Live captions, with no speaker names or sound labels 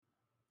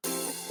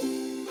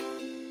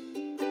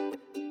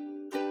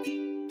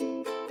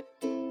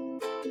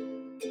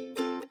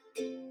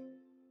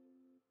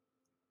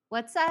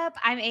What's up?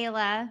 I'm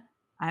Ayla,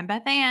 I'm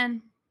Beth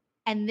Ann.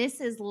 and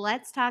this is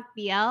Let's Talk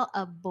BL,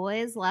 a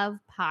Boys Love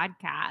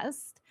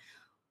podcast.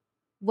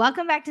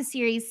 Welcome back to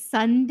Series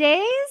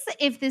Sundays.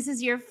 If this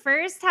is your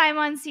first time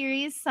on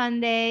Series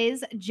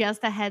Sundays,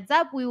 just a heads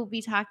up, we will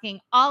be talking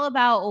all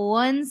about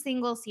one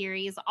single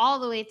series all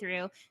the way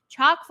through,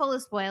 chock full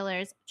of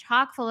spoilers,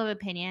 chock full of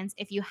opinions.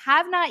 If you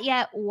have not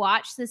yet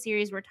watched the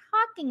series we're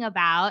talking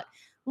about,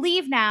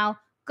 leave now.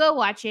 Go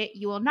watch it.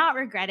 You will not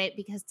regret it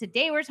because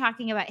today we're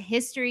talking about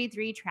History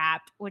 3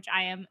 Trapped, which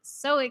I am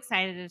so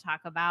excited to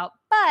talk about.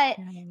 But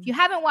if you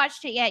haven't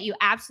watched it yet, you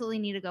absolutely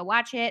need to go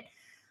watch it.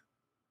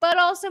 But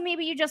also,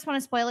 maybe you just want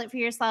to spoil it for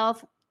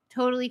yourself.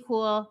 Totally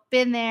cool.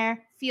 Been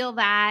there. Feel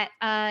that.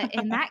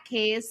 In that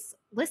case,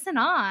 listen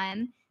on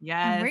and we're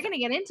Yes, going to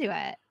get into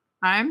it.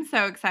 I'm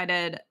so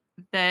excited.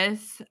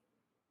 This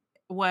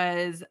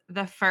was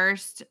the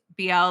first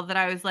BL that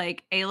I was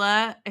like,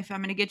 Ayla, if I'm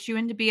going to get you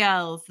into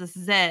BLs, this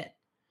is it.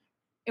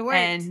 It worked.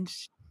 And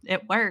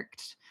it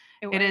worked.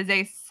 It It is worked.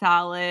 a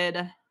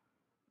solid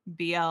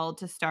BL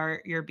to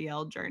start your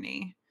BL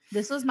journey.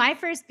 This was my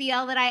first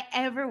BL that I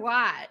ever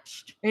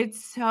watched.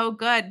 It's so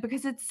good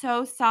because it's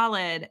so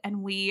solid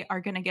and we are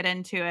going to get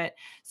into it.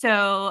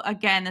 So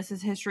again, this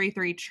is History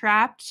 3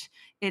 Trapped.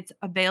 It's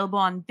available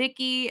on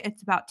Viki.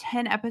 It's about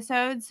 10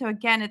 episodes. So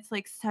again, it's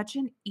like such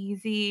an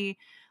easy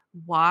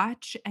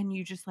watch and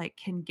you just like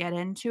can get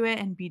into it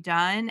and be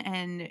done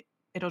and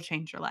it'll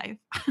change your life.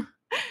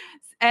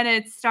 And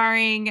it's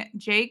starring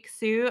Jake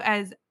Sue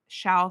as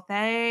Xiao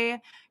Fei,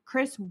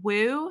 Chris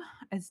Wu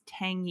as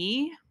Tang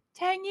Yi.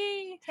 Tang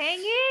Yi.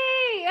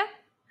 Tangy.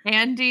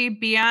 Andy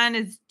Bian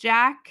as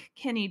Jack,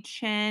 Kenny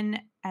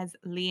Chin as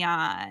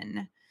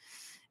Leon.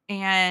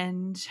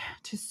 And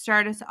to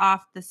start us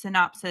off, the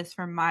synopsis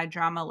from my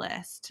drama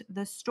list: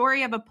 the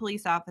story of a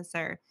police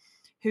officer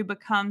who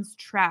becomes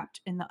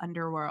trapped in the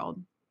underworld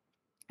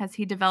as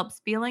he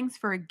develops feelings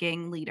for a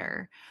gang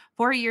leader.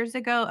 4 years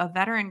ago, a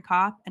veteran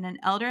cop and an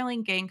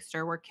elderly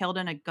gangster were killed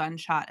in a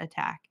gunshot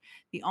attack.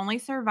 The only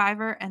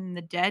survivor and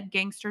the dead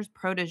gangster's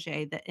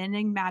protege, the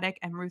enigmatic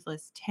and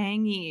ruthless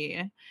Tang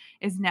Yi,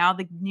 is now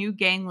the new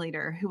gang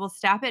leader who will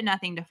stop at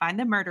nothing to find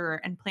the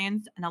murderer and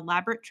plans an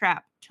elaborate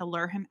trap to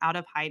lure him out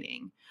of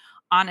hiding.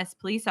 Honest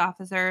police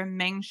officer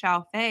Meng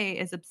Xiaofei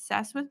is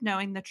obsessed with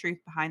knowing the truth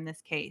behind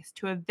this case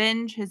to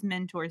avenge his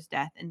mentor's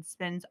death and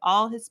spends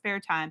all his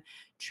spare time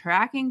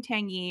tracking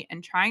Tang Yi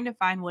and trying to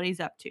find what he's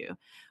up to.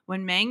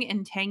 When Meng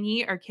and Tang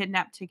Yi are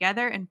kidnapped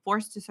together and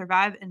forced to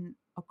survive in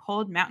a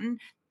cold mountain,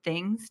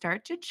 things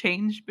start to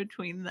change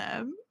between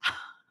them.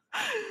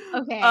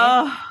 Okay.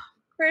 Oh,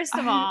 First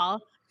of I all,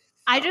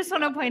 I so just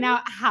want to point good.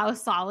 out how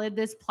solid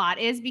this plot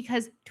is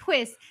because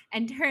twists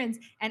and turns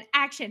and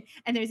action,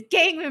 and there's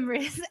gang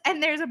members,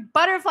 and there's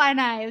butterfly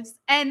knives,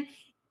 and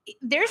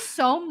there's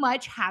so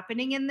much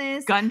happening in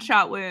this,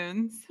 Gunshot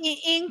wounds.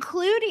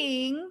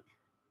 including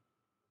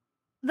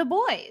the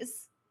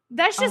boys.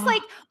 That's just Oh,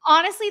 like,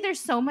 honestly, there's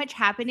so much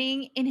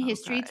happening in so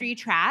History good. 3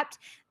 Trapped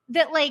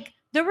that, like,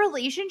 the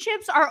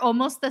relationships are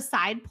almost the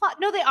side plot.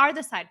 No, they are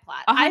the side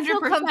plot. I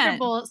feel 100%.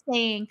 comfortable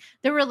saying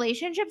the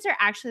relationships are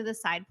actually the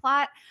side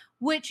plot,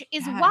 which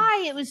is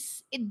why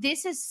Yes.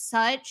 this is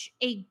such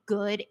a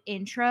good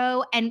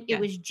intro. And it Yes.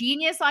 was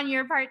genius on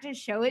your part to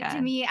show it to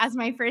Yes. me as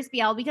my first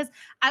BL because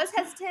I was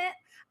hesitant.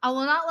 I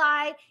will not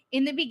lie.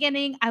 In the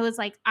beginning, I was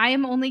like, I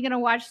am only going to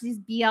watch this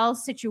BL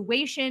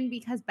situation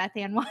because Beth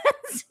Ann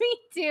wants me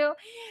to.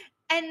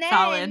 And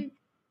Solid. then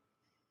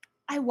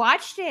I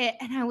watched it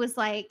and I was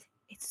like,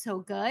 it's so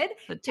good.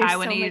 The There's so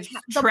much. Taiwanese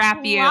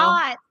trap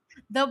you.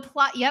 The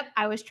plot. Yep,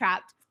 I was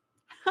trapped.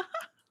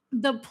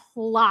 The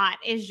plot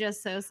is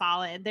just so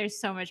solid. There's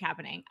so much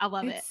happening. I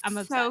love it. It's I'm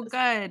so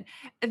obsessed.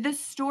 good. The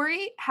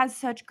story has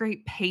such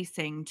great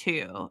pacing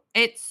too.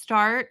 It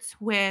starts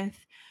with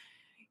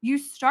you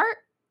start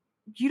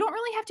you don't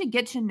really have to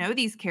get to know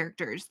these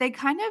characters. They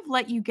kind of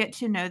let you get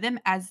to know them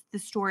as the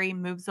story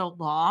moves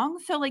along.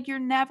 So like you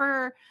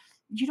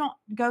don't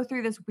go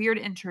through this weird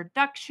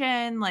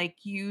introduction. Like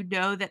you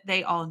know that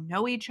they all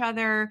know each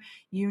other.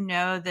 You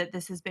know that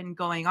this has been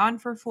going on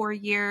for 4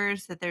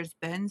 years, that there's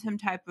been some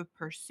type of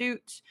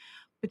pursuit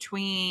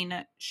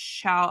between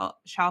Xiao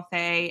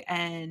Fei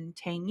and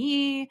Tang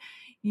Yi.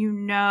 You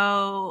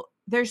know,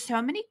 there's so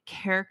many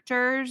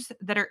characters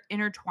that are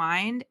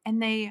intertwined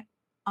and they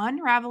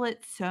unravel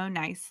it so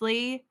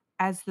nicely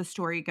as the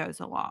story goes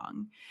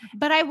along.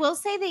 But I will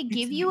say they It's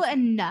give you amazing.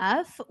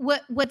 enough.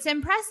 What's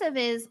impressive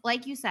is,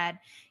 like you said,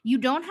 you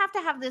don't have to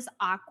have this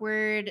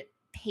awkward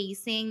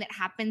pacing that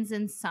happens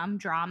in some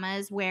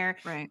dramas where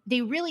Right.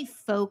 they really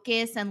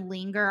focus and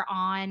linger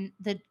on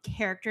the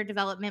character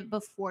development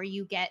before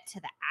you get to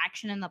the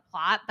action and the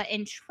plot. But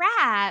in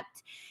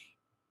Trapped,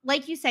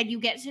 like you said, you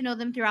get to know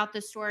them throughout the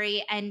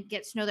story and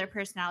get to know their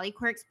personality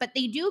quirks, but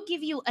they do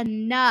give you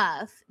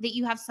enough that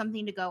you have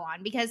something to go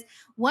on. Because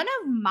one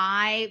of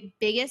my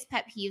biggest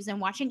pet peeves in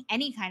watching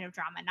any kind of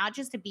drama, not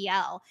just a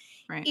BL,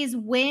 Right. is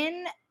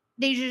when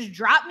they just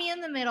drop me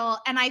in the middle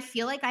and I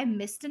feel like I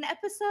missed an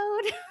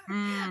episode.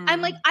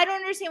 I'm like, Mm. I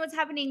don't understand what's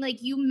happening.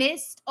 Like, you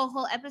missed a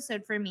whole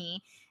episode for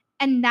me.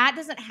 And that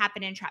doesn't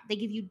happen in Trap. They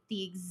give you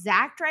the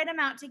exact right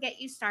amount to get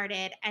you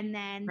started, and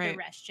then the Right.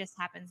 rest just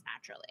happens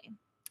naturally.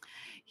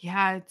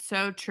 Yeah, it's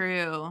so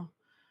true.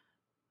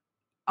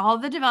 All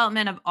the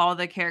development of all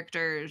the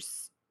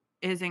characters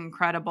is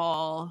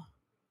incredible,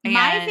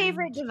 My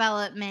favorite and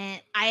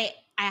development, I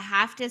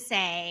have to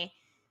say,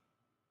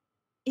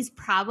 is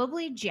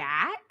probably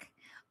Jack,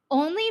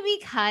 only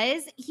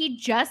because he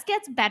just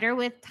gets better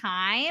with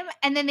time,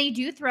 and then they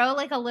do throw,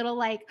 like, a little,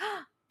 like,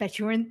 "Bet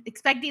you weren't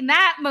expecting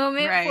that"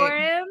 moment for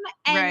right, him,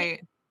 and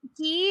right,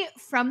 he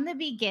from the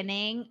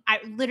beginning, I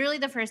literally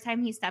the first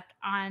time he stepped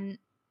on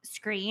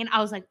screen,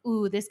 I was like,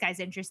 "Ooh, this guy's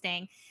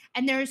interesting."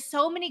 And there's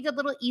so many good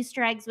little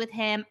Easter eggs with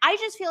him. I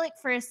just feel like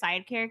for a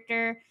side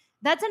character,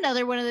 that's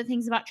another one of the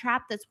things about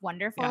Trap that's yeah,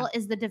 wonderful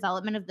is the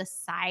development of the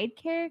side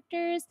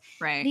characters.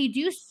 right, They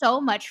do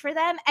so much for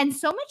them and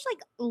so much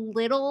like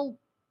little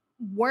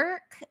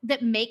work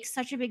that makes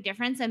such a big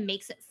difference and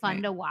makes it fun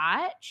right. to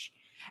watch.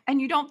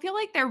 And you don't feel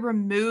like they're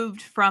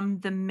removed from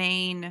the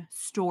main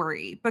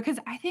story because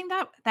I think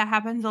that that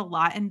happens a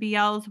lot in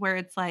BLs where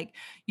it's like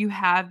you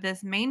have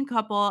this main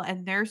couple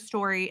and their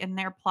story and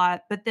their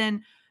plot, but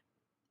then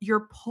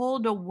you're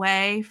pulled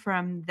away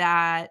from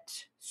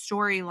that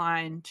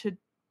storyline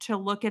to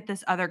look at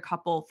this other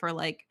couple for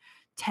like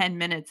 10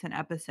 minutes an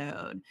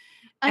episode.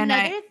 And I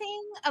Another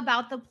thing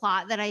about the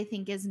plot that I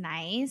think is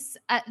nice,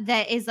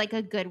 that is like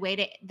a good way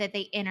to that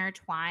they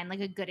intertwine,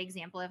 like a good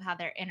example of how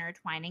they're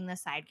intertwining the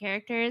side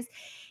characters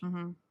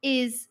Mhm.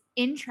 is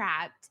in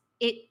Trapped.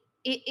 It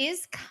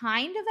is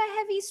kind of a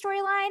heavy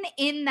storyline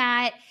in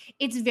that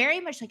it's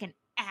very much like an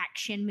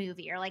action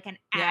movie or like an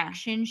Yeah.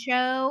 action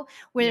show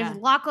where there's a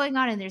Yeah. lot going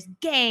on and there's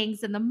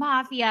gangs and the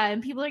mafia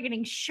and people are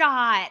getting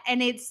shot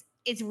and it's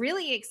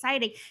really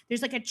exciting.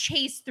 There's like a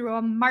chase through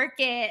a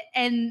market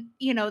and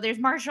there's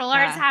martial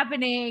arts Yeah.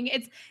 happening.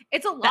 It's a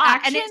The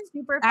lot and it's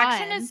super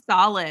action fun. is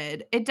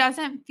solid. It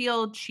doesn't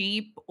feel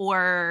cheap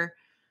or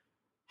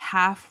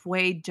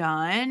halfway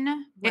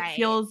done. It Right.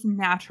 feels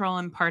natural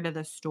and part of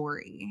the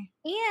story.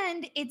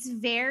 And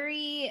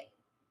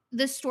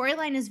the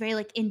storyline is very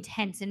like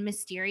intense and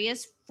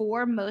mysterious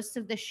for most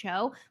of the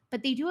show,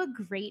 but they do a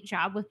great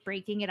job with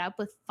breaking it up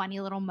with funny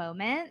little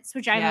moments,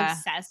 which I'm Yeah.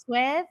 obsessed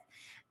with.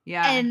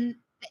 Yeah. And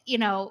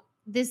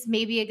this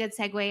may be a good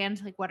segue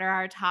into like what are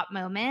our top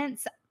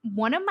moments.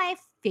 One of my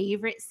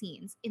favorite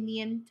scenes in the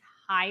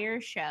entire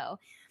show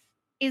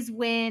is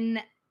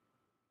when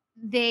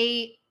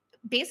they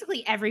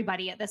basically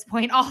everybody at this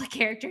point, all the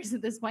characters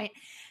at this point,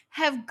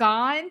 have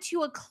gone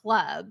to a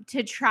club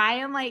to try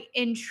and like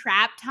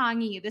entrap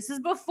Tongi. This is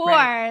Right.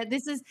 before.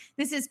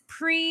 This is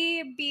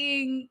pre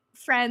being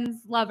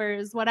friends,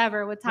 lovers,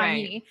 whatever with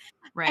Right. Tongi.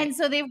 Right. And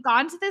so they've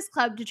gone to this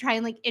club to try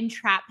and like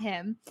entrap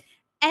him.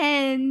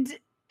 And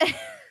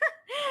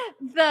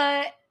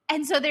the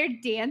and so they're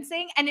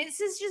dancing and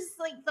this is just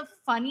like the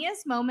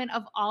funniest moment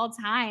of all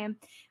time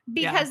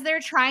Yeah. because they're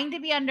trying to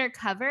be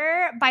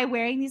undercover by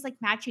wearing these like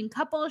matching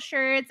couple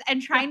shirts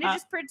and trying to Yeah.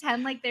 just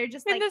pretend like they're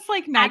just In like this,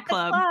 like, at the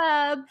nightclub.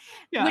 club,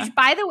 Yeah. which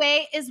by the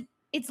way is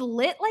it's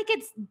lit like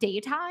it's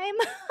daytime.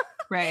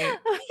 Right.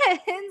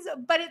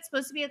 But it's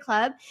supposed to be a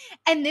club.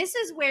 And this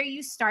is where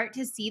you start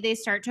to see they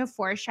start to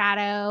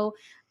foreshadow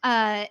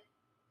uh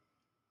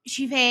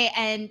Shive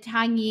and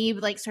Tangi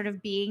like sort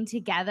of being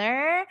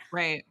together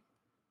Right.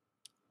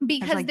 There's,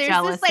 because like, there's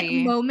this like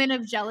jealousy. moment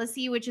of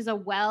jealousy, which is a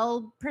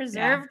well Yeah.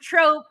 preserved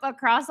trope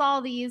across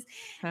all these.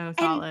 So And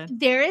solid.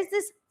 there is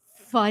this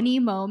funny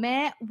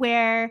moment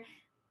where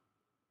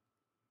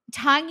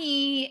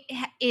Tangi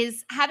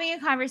is having a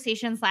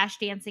conversation slash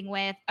dancing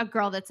with a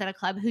girl that's at a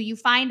club who you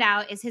find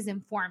out is his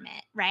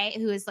informant, right?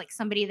 Who is like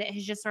somebody that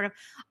has just sort of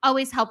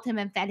always helped him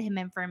and fed him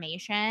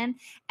information.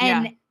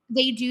 Yeah. And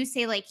they do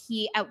say like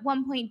he at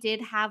one point did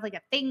have like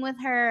a thing with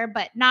her,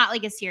 but not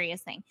like a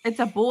serious thing. It's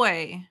a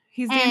boy.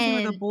 He's dancing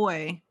with a And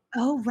boy.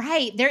 oh,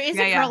 right. There is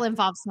Yeah, a yeah. girl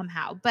involved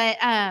somehow. But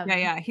Yeah,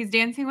 yeah. He's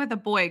dancing with a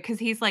boy because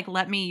he's like,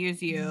 "Let me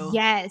use you."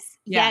 yes,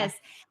 Yeah. yes.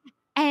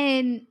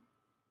 And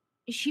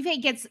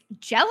Shive gets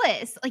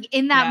jealous, like,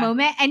 in that Yeah.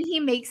 moment, and he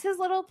makes his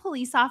little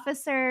police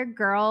officer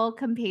girl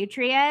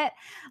compatriot,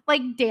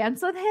 like,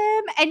 dance with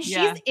him, and she's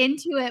Yeah.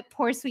 into it,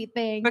 poor sweet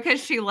thing,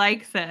 Because she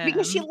likes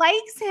because she him.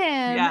 likes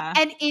him, Yeah.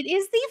 and it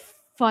is the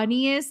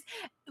funniest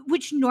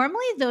which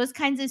normally those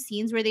kinds of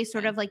scenes where they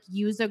sort Right. of, like,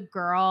 use a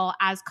girl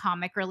as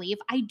comic relief,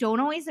 I don't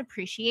always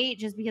appreciate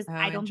just because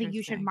I Oh, don't think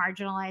you should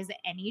interesting. marginalize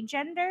any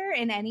gender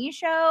in any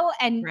show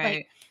and, like,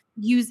 Right.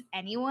 use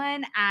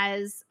anyone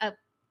as a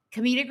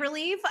comedic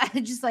relief.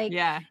 I just, like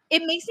Yeah.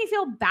 it makes me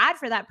feel bad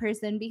for that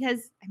person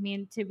because, I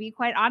mean, to be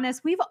quite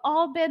honest, we've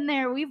all been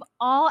there. We've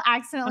all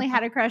accidentally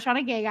had a crush on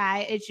a gay guy.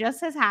 It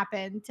just has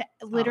happened to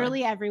Solid.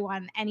 literally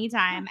everyone,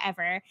 anytime,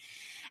 ever.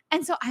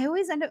 And so I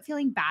always end up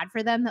feeling bad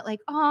for them that like,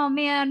 "Oh,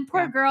 man,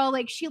 poor Yeah. girl,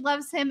 like, she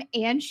loves him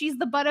and she's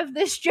the butt of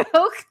this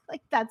joke."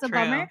 Like, that's a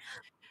bummer.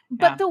 True.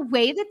 But Yeah. the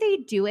way that they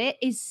do it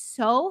is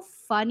so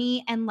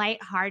funny and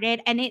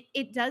lighthearted, and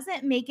it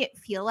doesn't make it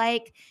feel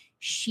like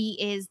she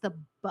is the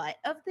butt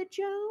of the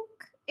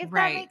joke, if that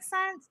Right. makes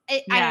sense. I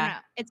don't Yeah. know.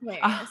 It's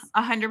hilarious.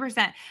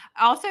 100%.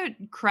 Also,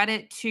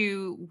 credit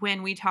to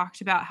when we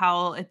talked about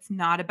how it's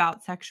not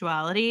about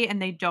sexuality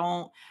and they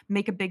don't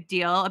make a big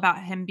deal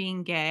about him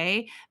being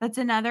gay. That's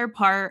another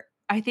part.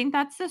 I think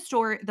that's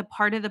the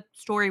part of the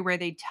story where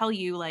they tell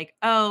you, like,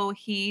 oh,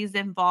 he's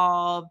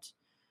involved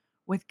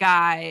with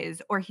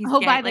guys or he's Oh,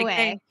 gay. by the Like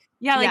way.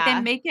 like they Yeah.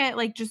 make it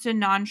like just a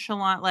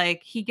nonchalant,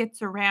 like he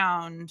gets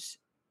around,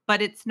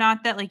 but it's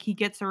not that like he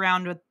gets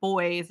around with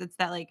boys. It's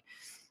that like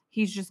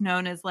he's just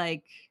known as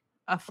like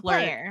a A flirt.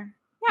 player.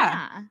 Yeah.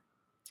 Yeah.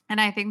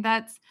 And I think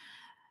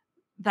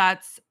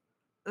that's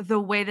the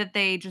way that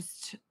they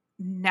just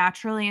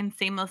naturally and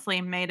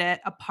seamlessly made it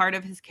a part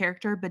of his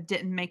character, but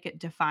didn't make it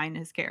define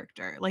his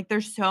character. Like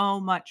there's so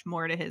much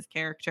more to his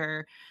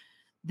character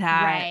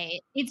that Right.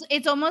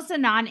 It's almost a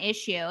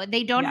non-issue.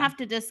 They don't yeah, have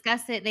to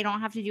discuss it. They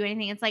don't have to do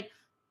anything. It's like,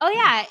 "Oh,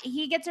 yeah,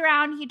 he gets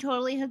around. He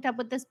totally hooked up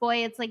with this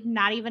boy." It's, like,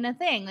 not even a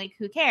thing. Like,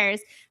 who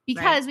cares? right.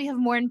 Because we have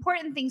more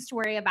important things to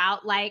worry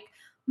about, like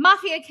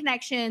mafia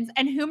connections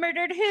and who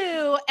murdered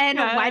who and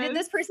why did Yes.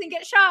 this person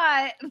get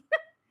shot?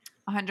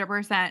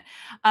 100%.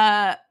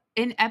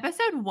 In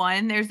episode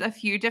 1, there's a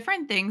few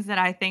different things that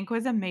I think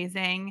was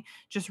amazing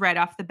just right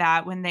off the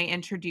bat when they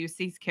introduce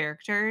these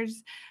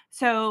characters.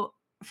 So,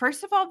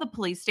 first of all, the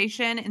police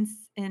station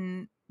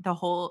in the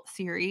whole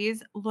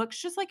series looks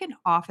just like an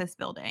office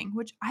building,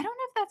 which I don't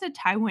know if that's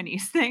a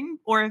Taiwanese thing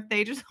or if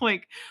they just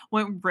like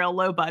went real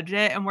low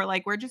budget and we're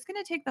like, we're just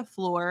gonna take the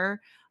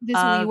floor This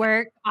of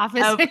WeWork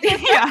office. of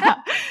yeah.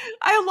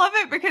 I love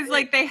it because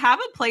like they have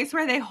a place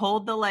where they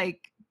hold the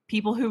like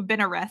people who've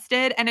been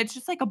arrested, and it's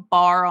just like a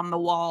bar on the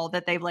wall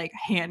that they've, like,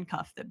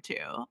 handcuffed them to.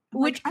 I'm like,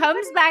 Which "I'm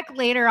comes back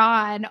later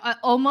on,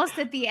 almost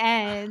at the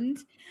end.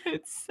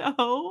 it's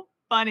so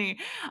funny."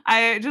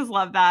 I just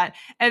love that.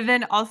 And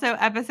then also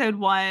episode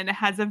 1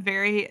 has a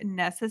very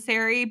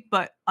necessary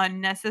but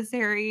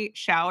unnecessary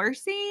shower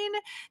scene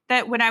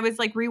that when I was,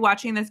 like,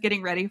 rewatching this,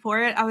 getting ready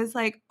for it, I was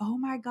like, "Oh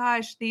my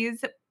gosh,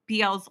 these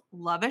BLs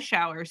love a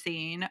shower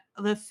scene,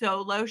 the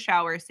solo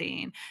shower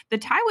scene." The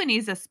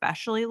Taiwanese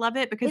especially love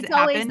it because It's it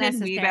always happened in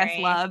We Best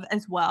necessary. Love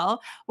as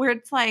well, where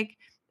it's like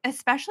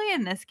especially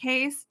in this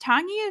case,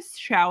 Tangi is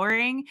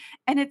showering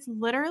and it's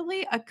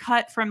literally a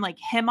cut from, like,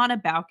 him on a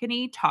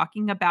balcony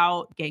talking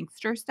about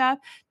gangster stuff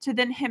to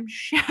then him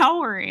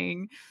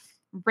showering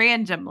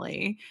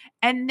randomly,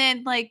 and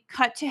then, like,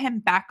 cut to him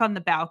back on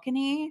the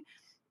balcony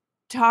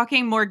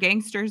talking more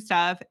gangster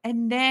stuff,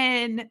 and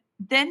then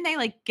they,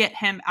 like, get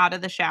him out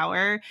of the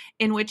shower,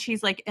 in which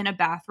he's, like, in a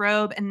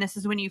bathrobe, and this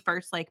is when you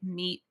first, like,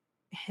 meet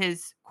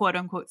his quote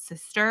unquote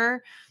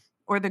 "sister"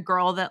 or the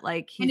girl that,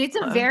 like, And he's it's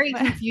a close very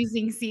with.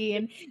 confusing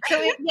scene.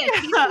 So she's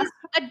Yeah. his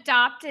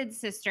adopted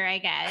sister, I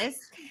guess.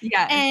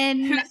 Yes,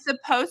 And who's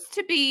supposed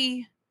to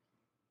be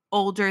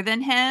older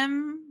than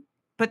him,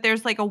 but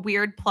there's, like, a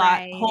weird plot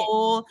right.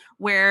 hole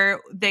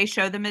where they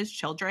show them as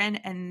children,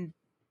 and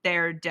he's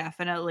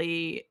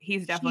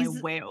definitely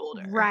She's way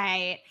older.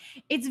 right.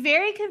 It's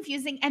very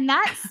confusing. And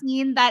that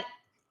scene that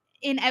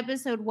in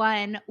episode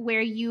 1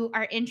 where you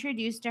are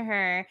introduced to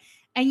her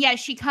and yeah,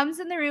 she comes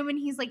in the room and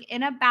he's like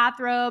in a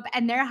bathrobe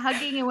and they're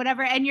hugging and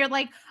whatever and you're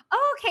like,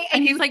 "Oh, okay."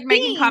 And he's, like,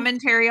 making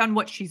commentary on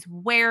what she's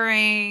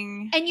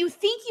wearing. And you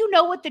think you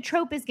know what the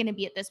trope is gonna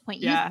be at this point.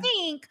 You Yeah.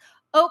 think,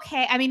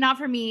 okay, I mean, not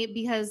for me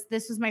because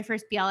this was my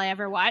first BL I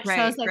ever watched. So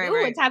I was Right, like, right, "Ooh,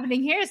 right. what's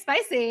happening here?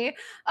 Spicy."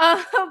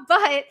 Uh,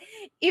 but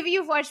if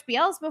you've watched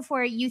BLs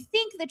before, you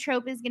think the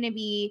trope is gonna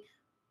be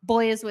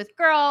boy is with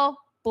girl,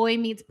 boy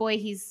meets boy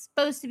he's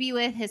supposed to be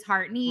with, his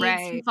heart needs, he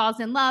Right, falls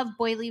in love,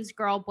 boy leaves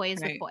girl, boy is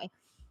with right. boy.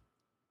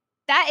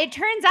 That it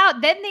turns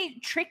out then they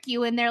trick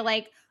you and they're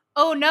like,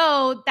 "Oh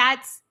no,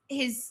 that's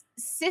his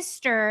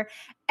sister."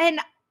 And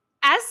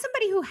as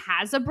somebody who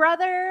has a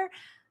brother,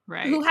 who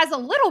Right. has a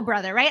little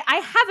brother, right? I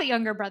have a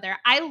younger brother.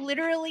 I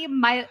literally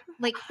my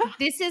like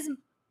this is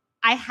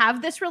I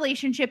have this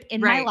relationship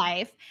in my Right.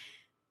 life.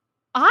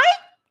 I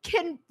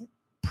can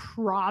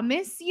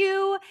promise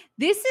you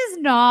this is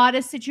not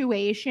a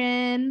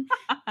situation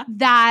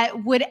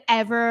that would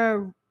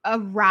ever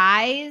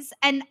arise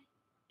and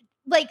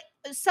like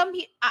some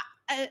people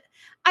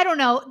I don't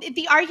know.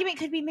 The argument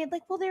could be made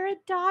like, well, they're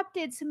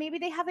adopted, so maybe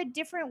they have a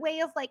different way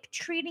of like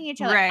treating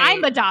each other.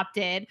 I'm Right.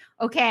 adopted,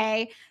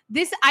 okay?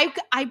 This I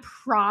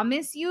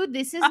promise you,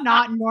 this is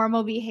not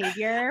normal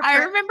behavior I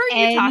for remember you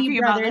any talking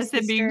about brother this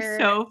and being sister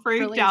so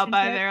freaked out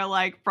by relationship. their,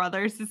 like,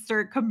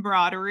 brother-sister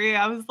camaraderie.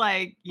 I was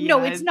like, No,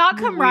 "Yeah, it's it's not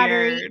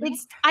camaraderie. weird."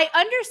 It's I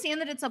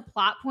understand that it's a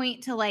plot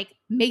point to like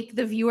make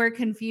the viewer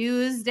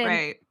confused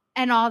Right.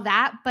 and all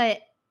that, but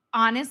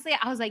honestly,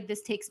 I was like,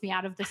 this takes me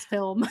out of this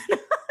film.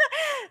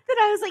 That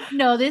I was like,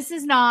 no, this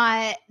is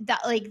not that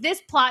like this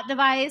plot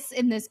device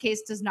in this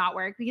case does not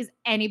work because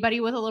anybody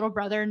with a little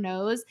brother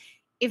knows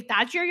if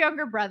that's your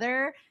younger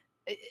brother,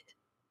 eh,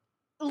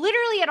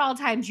 literally at all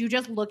times you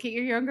just look at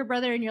your younger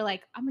brother and you're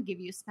like, I'm gonna give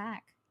you a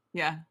smack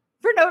Yeah.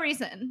 for no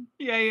reason.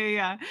 Yeah,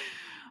 yeah,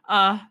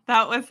 yeah.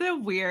 That was a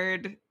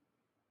weird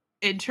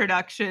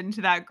introduction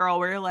to that girl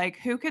where you're like,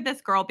 "Who could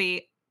this girl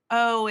be?"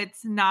 oh,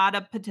 it's not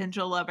a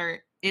potential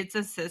lover. It's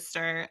a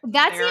sister.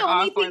 That's the They're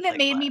only off thing words that like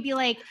made what? me be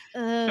like,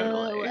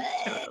 Totally,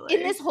 what?" in totally.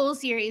 this whole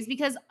series,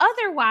 because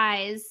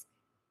otherwise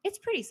it's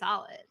pretty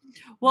solid.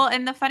 Well,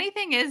 and the funny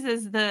thing is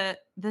the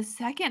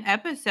second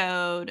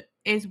episode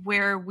is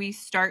where we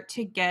start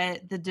to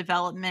get the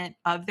development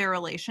of their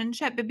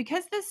relationship. But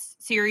because this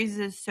series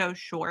is so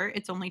short,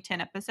 it's only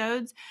 10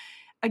 episodes.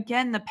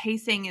 Again, the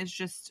pacing is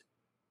just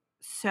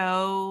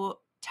so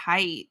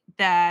tight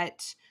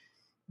that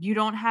you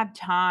don't have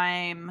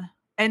time,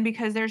 and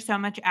because there's so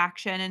much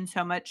action and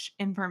so much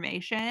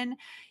information,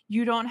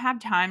 you don't have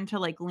time to,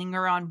 like,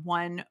 linger on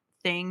one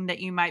thing that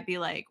you might be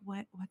like,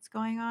 "What's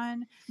going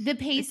on?" The It's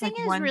pacing like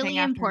is one thing really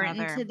after important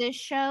to another. this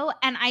show,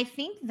 and I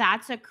think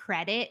that's a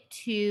credit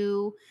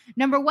to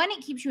number 1,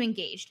 it keeps you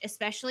engaged,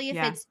 especially if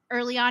Yeah. it's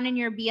early on in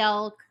your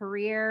BL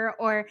career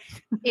or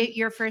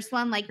your first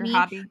one like Your me.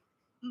 hobby.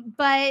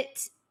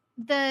 But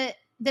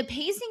the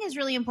pacing is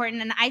really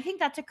important, and I think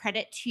that's a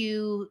credit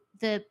to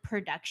the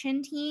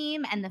production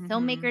team and the Mhm.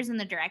 filmmakers and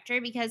the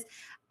director, because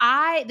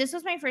I this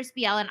was my first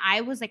BL and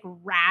I was like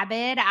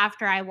rabid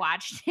after I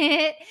watched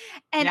it.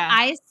 And Yeah,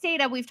 I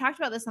stayed up. We've talked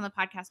about this on the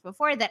podcast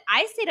before, that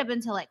I stayed up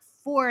until like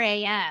 4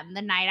 a.m.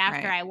 the night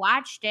after right. I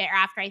watched it or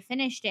after I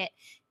finished it,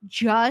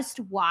 just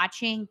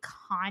watching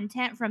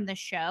content from the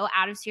show,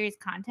 out of series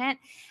content.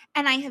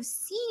 And I have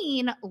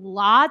seen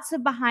lots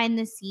of behind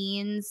the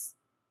scenes,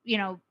 you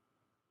know,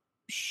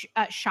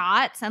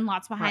 shots and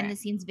lots of behind Right. the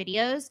scenes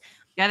videos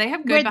Yeah, they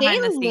have good where they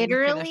behind the scenes for the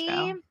literally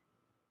show.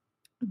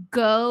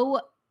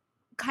 go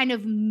kind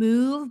of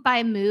move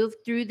by move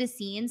through the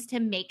scenes to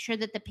make sure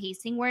that the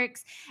pacing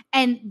works,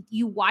 and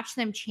you watch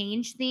them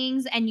change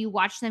things and you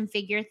watch them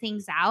figure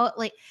things out.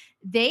 Like,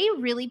 they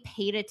really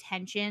paid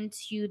attention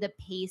to the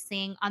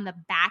pacing on the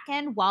back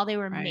end while they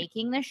were Right.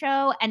 making the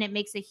show, and it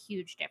makes a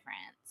huge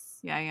difference.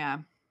 Yeah, yeah.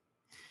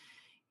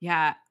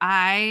 Yeah,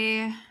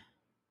 I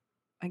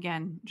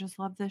again, just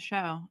love this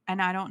show, and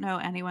I don't know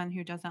anyone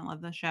who doesn't love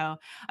the show.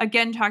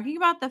 Again, talking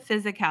about the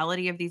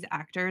physicality of these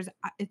actors,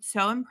 it's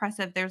so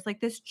impressive. There's,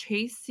 like, this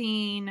chase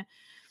scene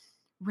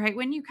right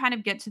when you kind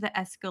of get to the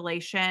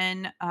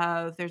escalation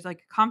of there's,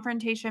 like, a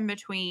confrontation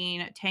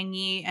between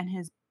Tangy and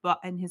his,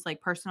 like,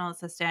 personal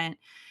assistant,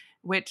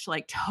 which,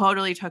 like,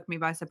 totally took me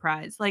by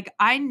surprise. Like,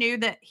 I knew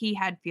that he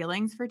had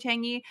feelings for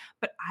Tangy,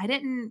 but I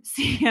didn't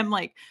see him,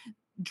 like,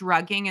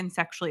 drugging and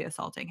sexually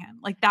assaulting him.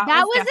 Like, that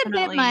That was was a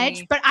bit much,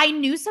 definitely but I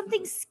knew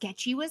something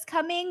sketchy was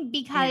coming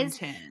because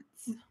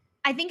intense.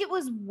 I think it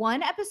was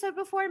one episode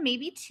before,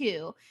 maybe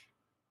two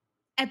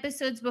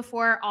episodes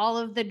before all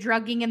of the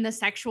drugging and the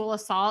sexual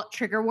assault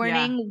trigger Yeah,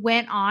 warning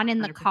went on in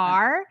the 100%.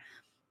 car.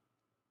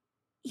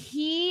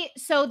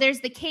 So there's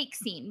the cake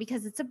scene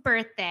because it's a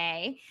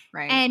birthday,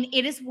 Right. and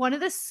it is one of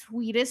the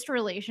sweetest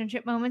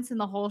relationship moments in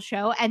the whole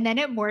show, and then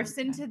it morphs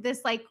Okay. into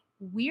this like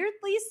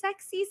weirdly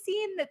sexy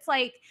scene that's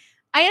like,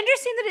 I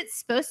understand that it's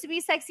supposed to be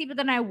sexy, but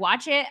then I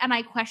watch it and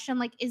I question,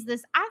 like, is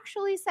this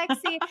actually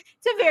sexy?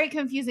 It's a very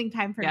confusing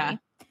time for Yeah.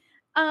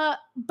 me.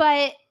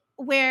 But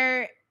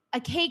where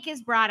a cake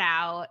is brought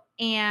out,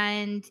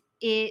 and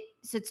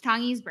it's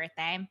Tangi's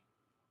birthday,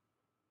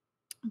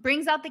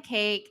 brings out the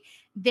cake.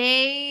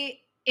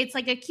 It's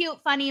like a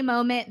cute, funny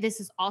moment. This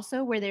is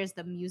also where there's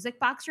the music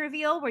box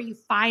reveal, where you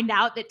find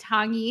out that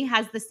Tangi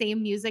has the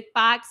same music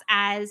box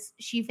as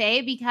Shifei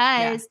Yeah.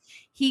 because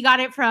he got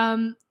it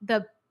from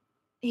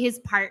his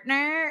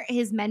partner,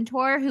 his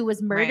mentor, who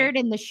was Right. murdered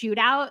in the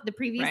shootout, the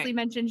previously Right.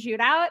 mentioned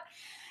shootout.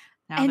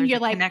 Now And there's you're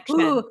a like,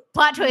 connection. ooh,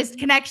 plot twist, Mhm.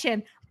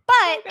 connection.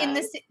 Oh But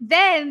god.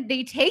 then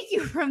they take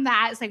you from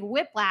that. It's like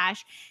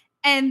whiplash.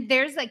 And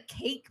there's a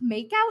cake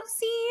makeout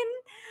scene.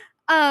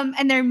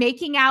 And they're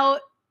making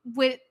out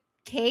with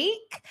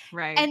cake.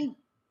 Right. And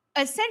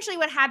essentially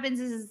what happens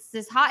is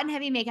this hot and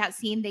heavy makeout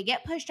scene. They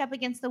get pushed up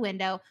against the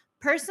window.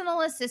 Personal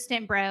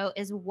assistant bro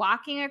is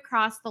walking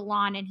across the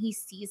lawn and he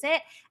sees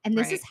it. And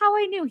this is Right. how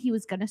I knew he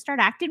was going to start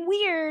acting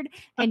weird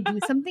and do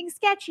something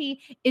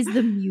sketchy. Is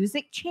the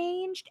music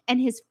changed and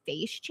his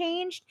face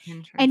changed, and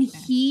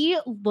Interesting. he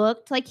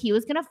looked like he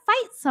was going to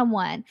fight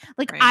someone.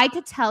 Like, Right. I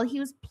could tell he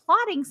was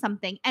plotting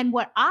something. And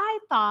what I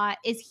thought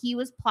is he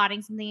was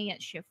plotting something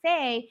against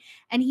Shifei,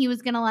 and he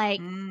was going to like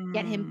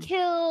get him Mm.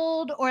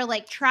 killed or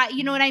like try,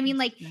 you know what I mean?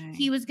 Like, he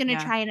Interesting. was going to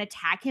Yeah. try and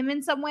attack him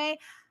in some way.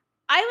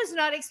 I was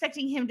not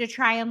expecting him to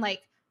try and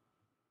like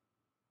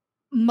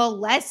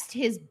molest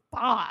his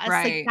boss. Like,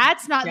 Right.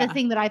 that's not the Yeah.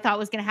 thing that I thought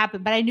was going to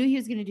happen, but I knew he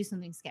was going to do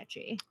something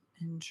sketchy.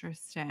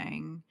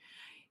 Interesting.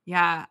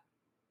 Yeah.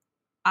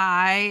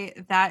 I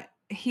that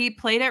he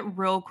played it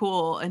real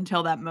cool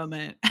until that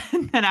moment.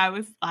 And then I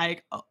was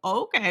like,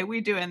 Okay, we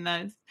doing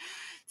this."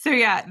 So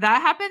yeah,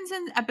 that happens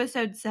in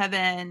episode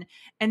 7,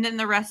 and then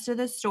the rest of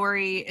the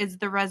story is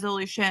the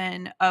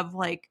resolution of,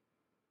 like,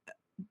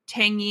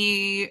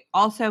 Tangy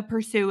also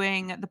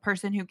pursuing the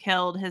person who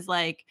killed his,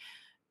 like,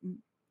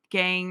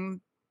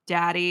 gang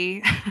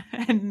daddy,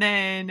 and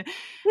then,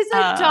 His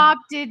uh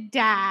adopted his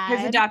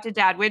dad. adopted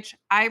dad, which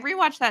I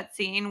rewatched that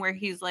scene where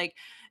he's, like,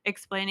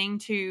 explaining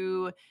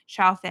to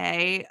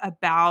Xiaofei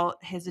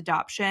about his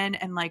adoption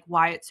and like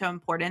why it's so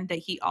important that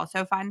he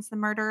also finds the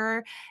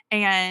murderer.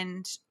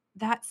 And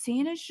that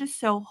scene is just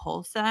so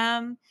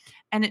wholesome.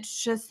 And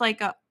it's just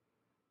like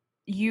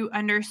you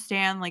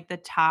understand like the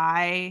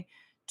tie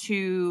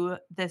to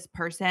this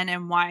person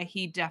and why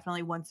he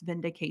definitely wants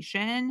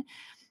vindication.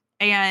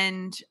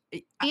 And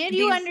And you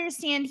these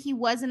understand he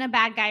wasn't a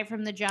bad guy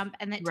from the jump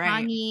and that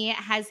right, Tangi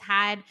has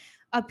had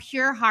a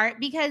pure heart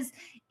because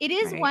it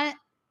is right. one,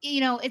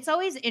 it's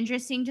always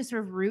interesting to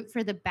sort of root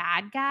for the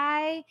bad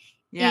guy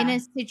in a Yeah,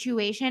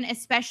 situation,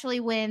 especially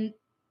when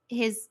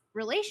his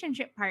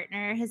relationship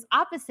partner, his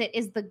opposite,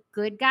 is the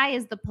good guy,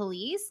 is the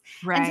police.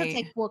 And so it's right,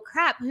 like, well,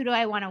 crap, who do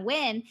I want to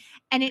win?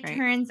 And it right.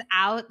 turns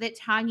out that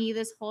Tangi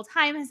this whole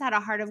time has had a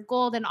heart of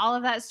gold, and all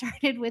of that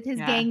started with his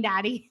Yeah. gang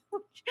daddy.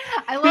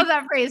 I love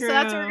that phrase. So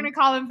that's what we're True. gonna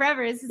call him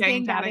forever, is his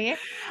Gang gang daddy. daddy.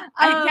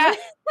 Um, Yeah.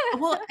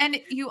 Well, and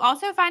you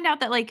also find out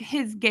that, like,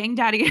 his gang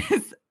daddy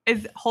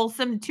is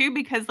wholesome too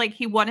because, like,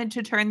 he wanted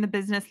to turn the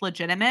business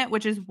legitimate,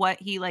 which is what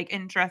he, like,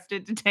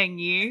 entrusted to Tang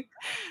Yi.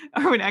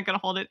 Are we not gonna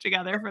hold it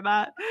together for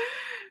that?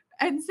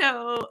 And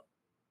so,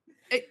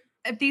 it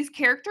these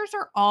characters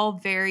are all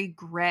very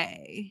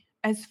gray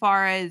as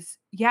far as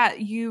yeah,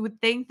 you would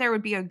think there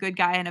would be a good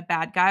guy and a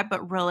bad guy,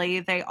 but really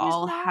they there's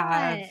all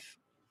have not. The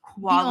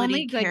quality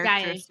only good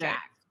guy is characteristics.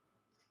 Jack,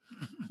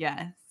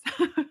 Yes.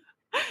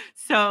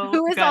 So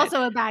who is good.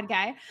 also a bad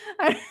guy.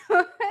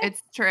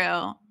 It's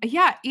true.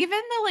 Yeah, even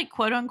the, like,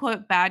 quote,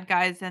 unquote, "bad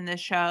guys" in the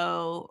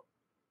show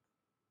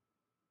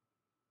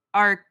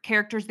are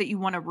characters that you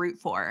wanna root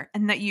for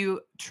and that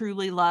you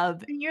truly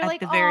love And you're at like,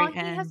 the "Oh, very he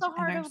has end, a and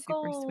heart they're of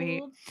super sweet.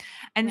 gold."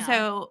 And Yeah.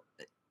 so,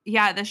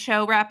 yeah, the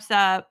show wraps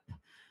up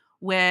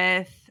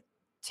with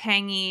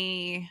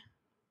Tangy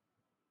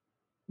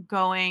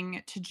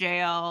going to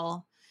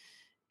jail,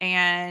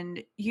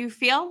 and you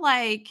feel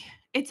like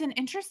it's an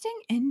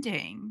interesting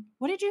ending.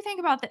 What did you think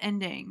about the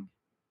ending?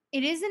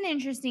 It is an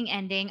interesting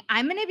ending.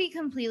 I'm gonna be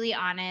completely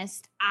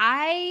honest.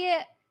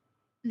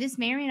 This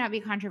may or may not be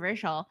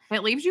controversial.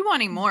 It leaves you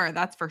wanting more,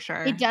 that's for It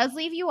sure. does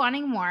leave you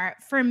wanting more.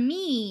 For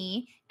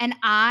me, and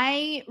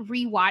I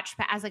rewatched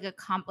but as like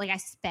I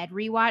sped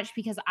rewatch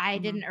because I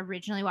Mhm. didn't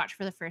originally watch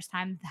for the first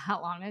time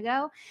that long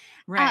ago.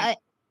 Right. Uh,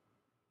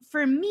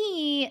 for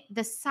me,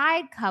 the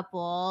side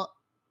couple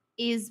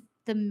is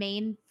the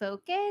main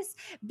focus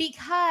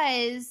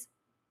because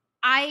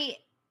I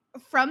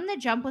from the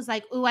jump was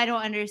like, "Ooh, I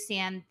don't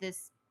understand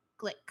this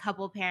like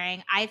couple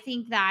pairing." I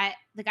think that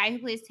the guy who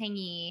plays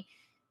Tangy,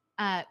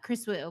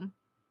 Chris Wu,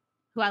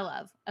 who I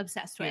love,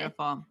 obsessed with.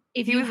 Beautiful.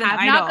 If He you was an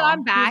have not gone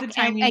idol. He was a back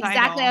and Chinese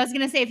exactly, I idol. was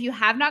gonna say, if you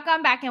have not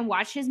gone back and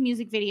watched his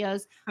music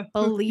videos,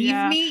 believe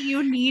Yeah. me,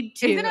 you need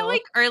Isn't it to.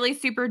 like early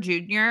Super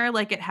Junior?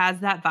 Like, it has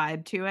that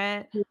vibe to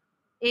it?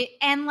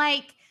 And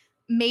like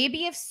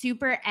maybe if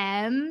Super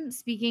M,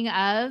 speaking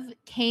of,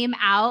 came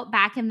out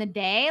back in the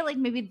day, like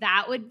maybe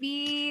that would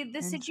be the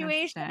Interesting.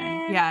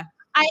 situation. Yeah.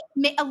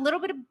 A little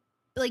bit of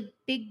like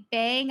Big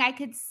Bang, I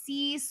could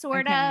see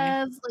sort Okay.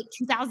 of like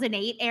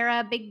 2008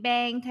 era Big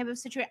Bang type of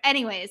situation.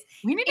 Anyways,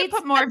 We need to it's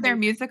put more of their amazing.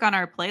 music on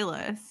our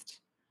playlist.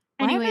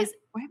 Anyways,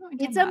 Why haven't we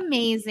done it's that?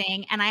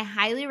 amazing, and I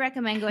highly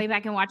recommend going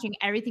back and watching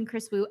everything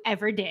Chris Wu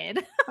ever did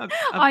Of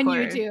on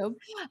course. YouTube.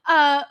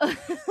 Uh,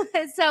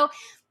 so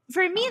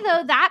for me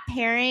though, that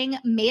pairing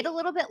made a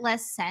little bit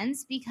less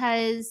sense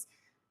because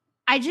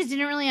I just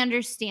didn't really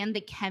understand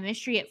the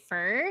chemistry at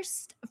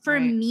first. For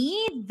Right.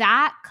 me,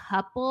 that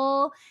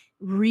couple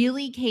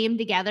really came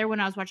together when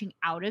I was watching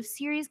out of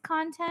series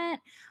content.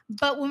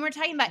 But when we're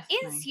talking about in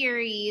Interesting.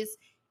 series,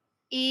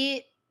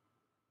 it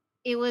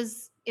it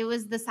was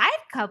the side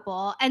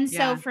couple. And so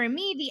Yeah. for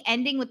me, the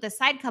ending with the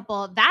side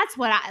couple, that's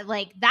what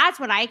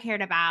I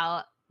cared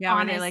about, Yeah,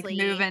 where they, like,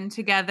 move honestly. in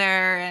together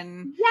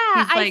and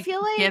Yeah, he's, I like,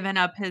 feel like giving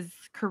up his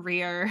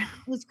career.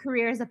 his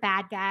career as a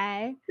bad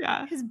guy,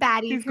 Yeah. his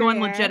baddie He's going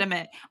career,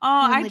 legitimate.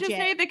 Oh, going I just legit.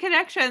 made the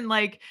connection,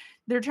 like,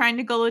 they're trying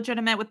to go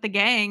legitimate with the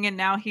gang, and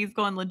now he's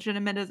going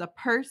legitimate as a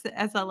person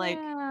as a, like,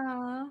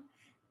 Yeah.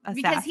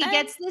 Because he assassin?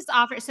 gets this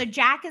offer. So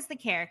Jack is the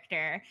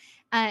character,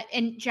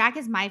 and Jack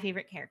is my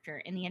favorite character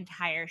in the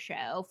entire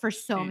show for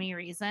so Right. many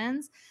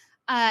reasons.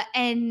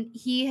 And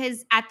he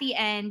has at the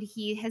end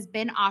he has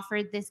been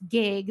offered this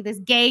gig, this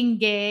gang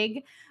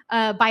gig,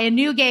 by a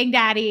new gang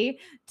daddy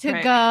to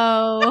Right.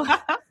 go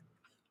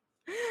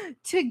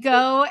to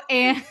go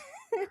and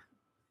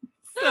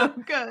So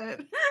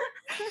good.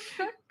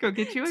 Go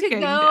get you a to gang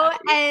go daddy.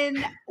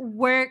 and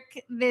work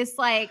this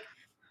like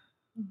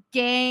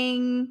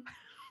gang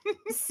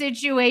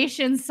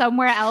situation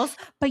somewhere else,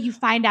 but you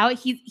find out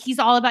he's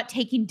all about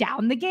taking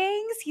down the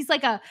gangs. He's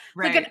like an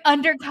Right.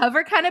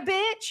 undercover kind of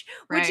bitch,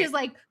 which is Right.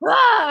 like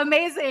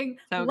amazing.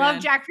 So Love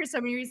good. Jack for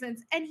so many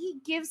reasons, and he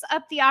gives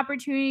up the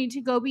opportunity to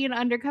go be an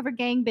undercover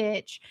gang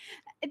bitch,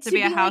 To to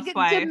be a be like a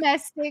housewife.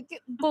 domestic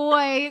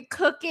boy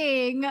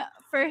cooking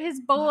for his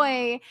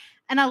boy,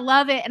 and I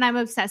love it, and I'm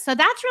obsessed. So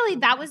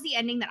that was the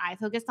ending that I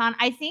focused on.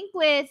 I think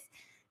with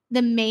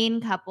the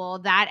main couple,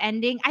 that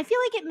ending, I feel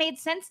like it made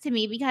sense to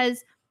me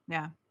because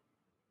Yeah.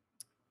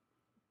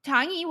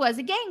 Tangi was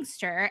a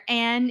gangster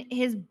and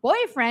his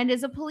boyfriend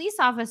is a police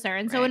officer.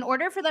 And so in Right.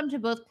 order for them to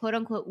both quote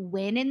unquote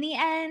win in the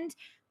end,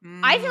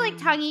 I feel like Mm.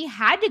 Tangi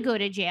had to go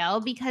to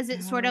jail because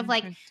it's sort Oh, of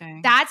like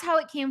interesting. that's how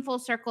it came full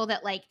circle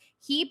that like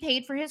he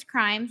paid for his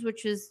crimes,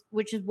 which is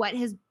what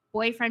his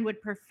boyfriend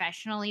would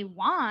professionally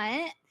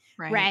want,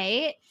 Right.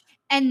 right?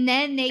 And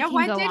then they Yeah, can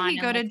why go did on he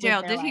and go like to live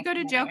jail? their Did he life go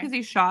to jail together. because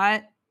he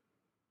shot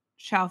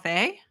Xiao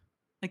Fei?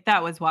 Like,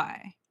 that was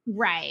why.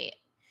 Right.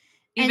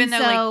 Even And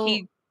though, like, so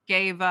he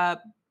gave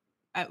up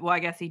well, I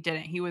guess he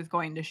didn't. He was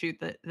going to shoot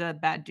the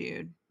bad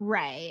dude.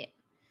 right.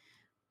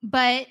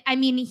 But I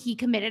mean, he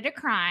committed a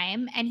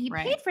crime and he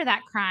paid Right. for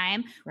that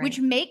crime, which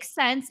Right. makes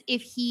sense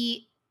if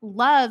he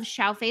loves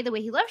Xiaofei the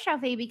way he loves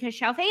Xiaofei, because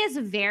Xiaofei is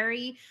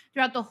very,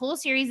 throughout the whole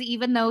series,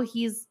 even though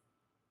he's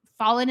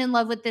fallen in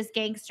love with this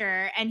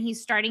gangster and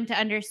he's starting to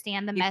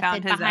understand the He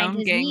found method his behind own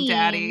his gang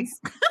daddy. means,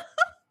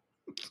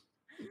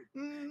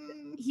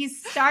 Mm.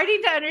 he's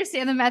starting to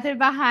understand the method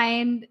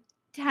behind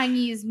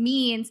Tangi's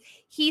means.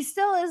 He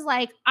still is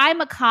like,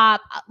 I'm a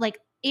cop. Like,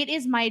 it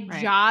is my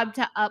Right. job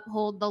to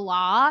uphold the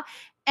law.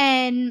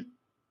 And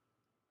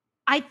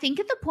I think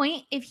at the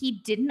point, if he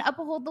didn't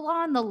uphold the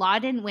law and the law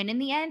didn't win in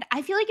the end,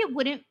 I feel like it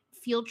wouldn't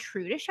feel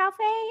true to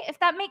Xiaofei, if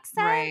that makes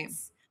Right.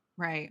 sense.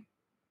 Right.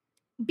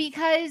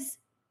 Because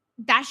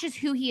that's just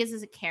who he is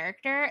as a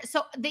character.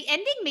 So the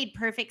ending made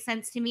perfect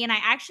sense to me. And I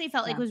actually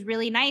felt like Yeah. it was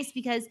really nice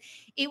because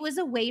it was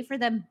a way for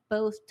them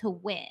both to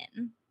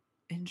win.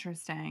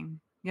 Interesting.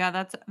 Yeah,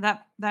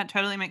 that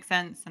totally makes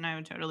sense, and I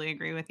would totally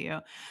agree with you.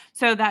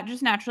 So that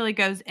just naturally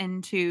goes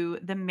into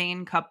the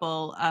main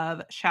couple of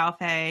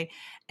Xiaofei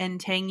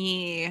and Tang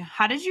Yi.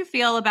 How did you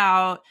feel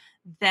about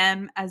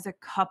them as a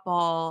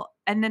couple?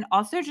 And then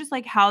also just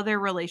like how their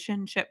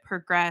relationship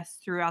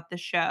progressed throughout the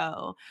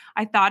show.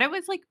 I thought it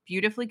was like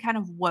beautifully kind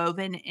of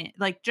woven in,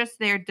 like just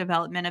their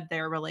development of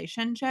their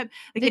relationship.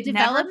 Like The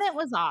development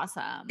was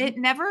awesome. it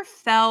never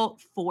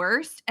felt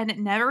forced and it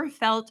never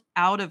felt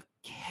out of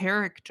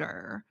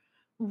character.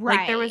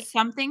 Like, there Right. was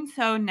something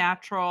so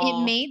It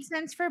natural. made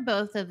sense for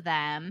both of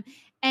them.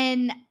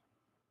 And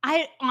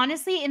I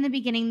honestly, in the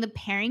beginning, the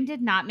pairing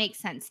did not make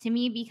sense to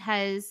me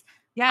because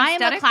Yeah, I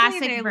am a aesthetically,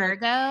 classic they look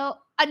Virgo.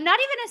 Not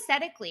even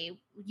aesthetically.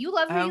 You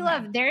love who you okay.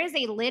 love. There is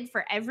a lid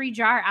for every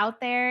jar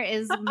out there,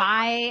 is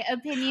my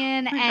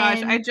opinion. My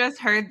gosh, I And just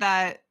heard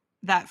that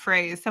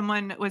phrase.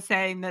 Someone was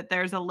saying that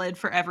there's a lid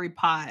for every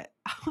pot.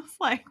 I was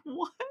like,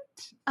 "What?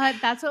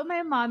 that's what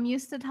my mom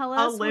used to tell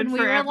A us when lid we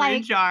for were every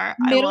like jar."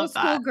 I middle love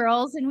school that.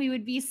 girls and we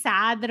would be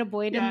sad that a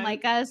boy didn't Yes,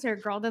 like us or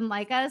a girl didn't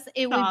like us.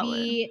 It would solid.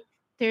 be,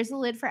 there's a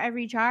lid for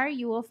every jar.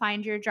 You will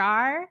find your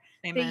jar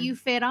that you Amen.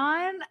 fit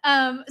on.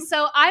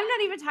 So I'm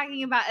not even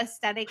talking about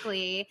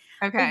aesthetically.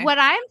 Okay. What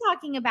I'm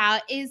talking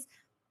about is,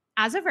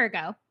 as a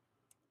Virgo,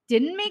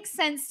 didn't make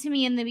sense to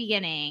me in the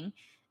beginning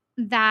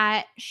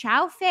that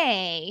Xiao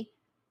Fei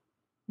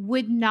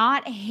would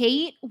not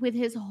hate with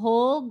his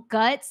whole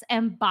guts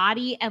and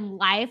body and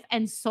life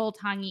and soul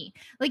Tangi.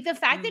 Like the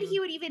fact that Mm, he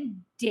would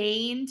even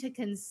deign to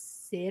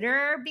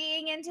consider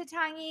being into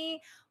Tangi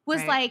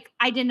was right. like,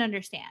 I didn't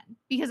understand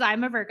because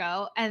I'm a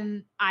Virgo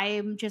and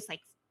I'm just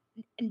like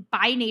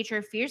by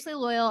nature fiercely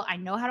loyal. I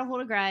know how to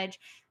hold a grudge.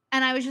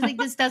 And I was just like,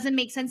 this doesn't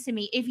make sense to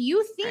me. If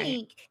you Right.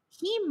 think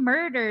he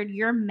murdered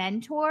your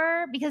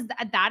mentor, because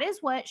that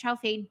is what Xiao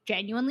Fei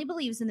genuinely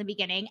believes in the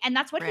beginning, and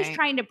that's what he's Right.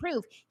 trying to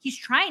prove. He's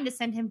trying to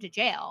send him to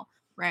jail.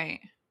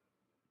 Right.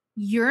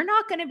 You're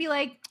not going to be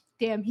like,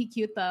 damn, he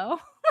cute though.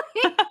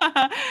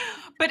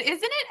 But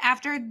isn't it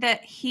after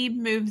that he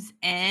moves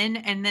in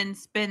and then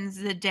spends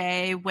the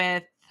day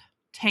with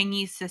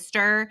Tangy's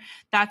sister?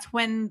 That's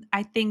when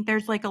I think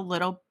there's like a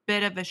little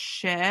bit of a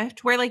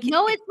shift where like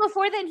No, it's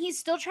before then. He's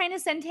still trying to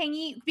send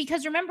Tangy,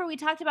 because remember we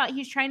talked about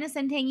he's trying to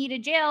send Tangy to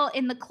jail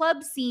in the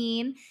club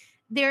scene.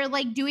 They're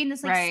like doing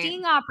this like right.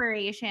 sting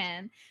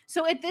operation.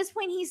 So at this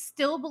point, he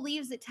still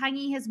believes that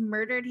Tangy has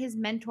murdered his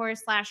mentor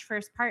slash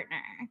first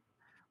partner.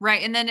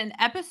 Right. And then in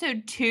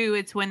episode 2,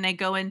 it's when they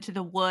go into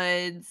the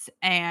woods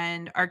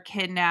and are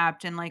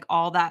kidnapped and like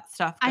all that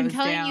stuff I'm goes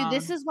telling you,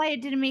 this down. is why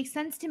it didn't make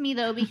sense to me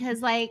though,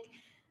 because like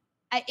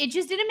it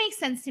just didn't make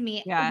sense to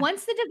me. Yeah.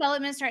 Once the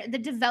development started, the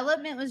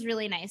development was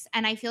really nice,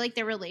 and I feel like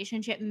their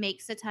relationship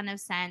makes a ton of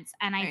sense.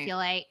 And I Right. feel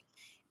like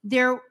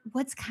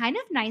what's kind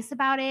of nice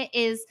about it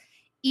is,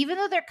 even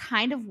though there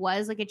kind of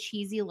was like a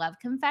cheesy love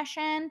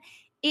confession,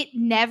 it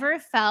never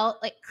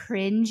felt like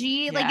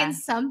cringy. Like in Yeah.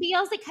 some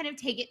BLs, they kind of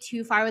take it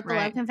too far with the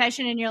love Right.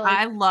 confession, and you're like,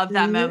 I love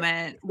that "Ugh."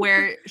 moment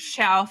where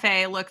Xiao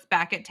Fei looks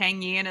back at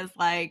Tang Yi and is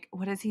like,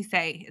 what does he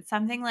say? It's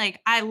something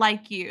like, "I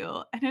like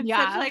you." And it's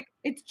such Yeah. like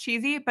it's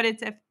cheesy, but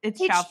it's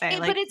Xiao Fei. But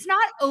Like, it's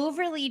not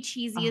overly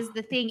cheesy oh, is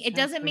the thing. it's It so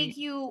doesn't make sweet.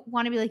 you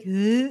wanna be like,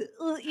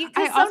 "Ugh,"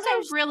 I because also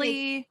sometimes like,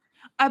 really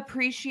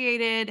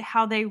appreciated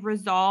how they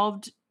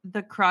resolved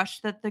the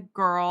crush that the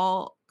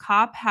girl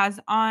cop has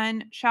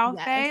on Xiao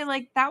Fei. yes.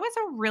 Like, that was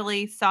a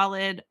really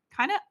solid,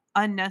 kind of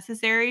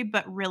unnecessary,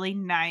 but really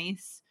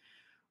nice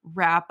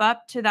wrap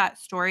up to that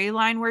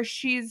storyline where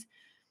she's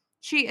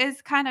she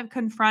is kind of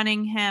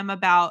confronting him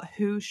about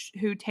who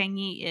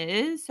Tangy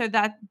is, so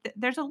that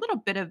there's a little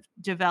bit of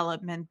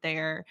development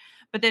there,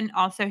 but then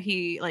also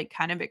he, like,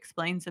 kind of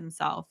explains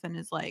himself and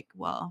is like,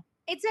 "Well."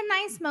 It's a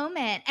nice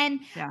moment,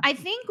 and Yeah. I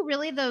think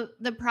really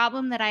the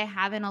problem that I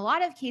have in a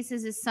lot of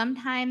cases is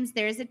sometimes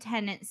there's a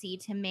tendency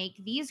to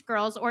make these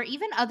girls or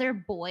even other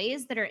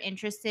boys that are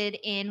interested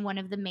in one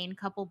of the main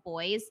couple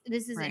boys,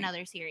 this is in Right.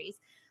 other series,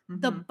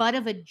 the Mhm. butt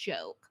of a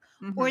joke,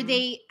 or Mhm.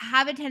 they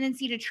have a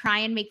tendency to try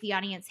and make the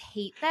audience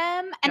hate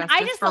them, and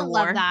I Justice just for don't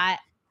love War. that.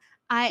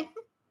 I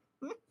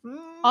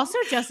also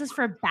justice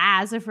for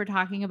Baz if we're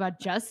talking about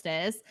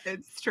justice.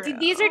 It's true.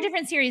 These are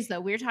different series though.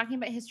 We're talking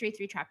about History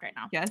 3 Trapped right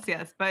now. Yes,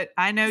 yes, but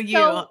I know you.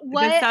 So The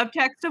what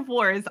subtext of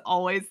war is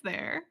always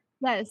there.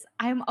 Yes,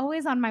 I'm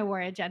always on my war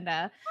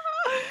agenda,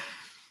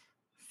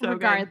 So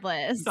good.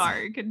 regardless.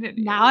 Sorry, Now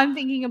continue. I'm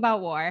thinking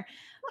about war.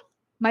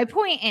 My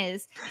point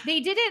is, they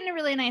did it in a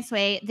really nice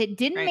way that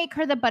didn't Right, make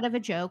her the butt of a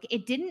joke.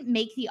 It didn't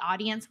make the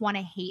audience want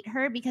to hate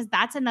her because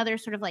that's another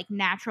sort of like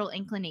natural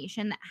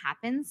inclination that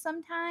happens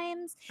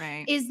sometimes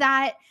right. is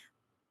that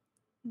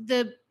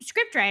the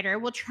scriptwriter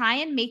will try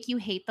and make you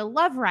hate the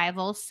love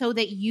rival so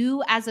that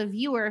you as a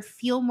viewer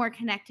feel more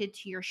connected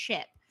to your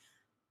ship.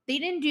 They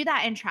didn't do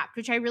that in Trapped,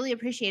 which I really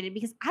appreciated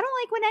because I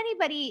don't like when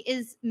anybody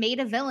is made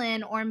a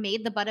villain or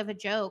made the butt of a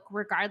joke,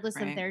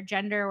 regardless of Right. their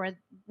gender or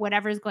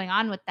whatever's going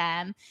on with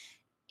them,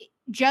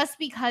 just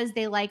because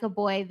they like a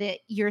boy that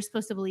you're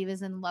supposed to believe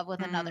is in love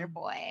with another Mm,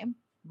 boy.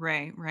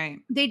 right, right.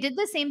 They did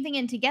the same thing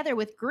in Together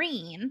with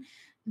Green.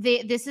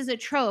 This is a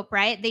trope,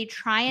 right? They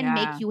try and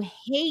make Yeah, you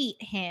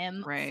hate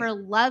him right. for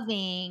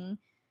loving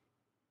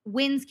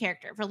Wynn's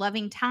character, for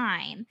loving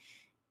Tyne.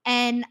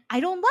 And I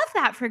don't love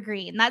that for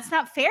Green. That's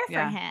not fair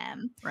for Yeah,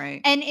 him.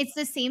 right. And it's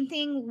the same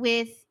thing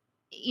with,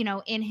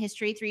 in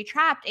History 3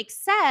 Trapped,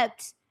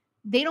 except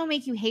they don't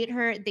make you hate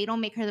her. They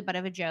don't make her the butt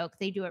of a joke.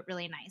 They do it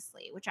really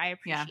nicely, which I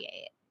Yeah.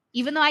 appreciate.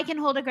 Even though I can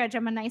hold a grudge,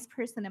 I'm a nice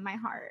person in my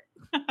heart.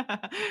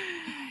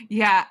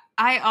 Yeah,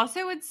 I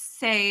also would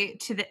say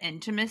to the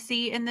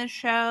intimacy in the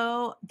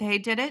show, they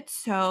did it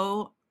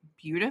so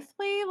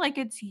beautifully. Like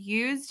it's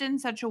used in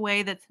such a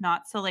way that's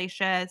not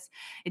salacious.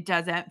 It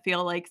doesn't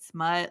feel like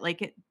smut.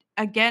 Like it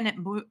again, it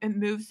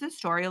moves the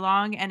story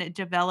along and it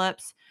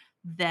develops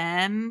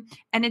them.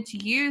 And it's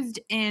used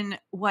in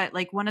what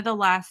like one of the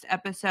last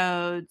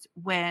episodes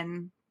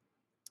when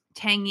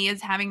Tangy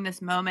is having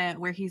this moment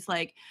where he's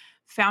like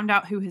found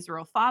out who his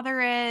real father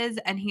is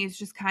and he's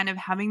just kind of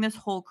having this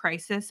whole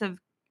crisis of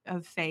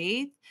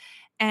faith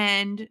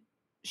and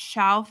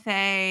Xiao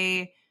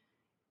Fei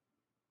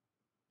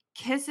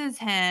kisses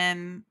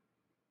him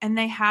and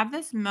they have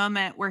this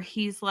moment where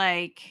he's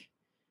like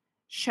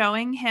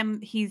showing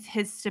him he's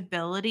his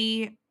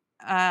stability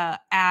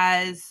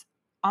as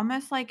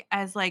almost like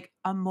as like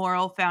a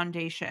moral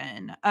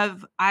foundation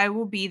of I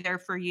will be there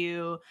for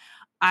you.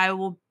 I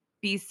will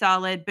be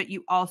solid, but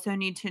you also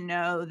need to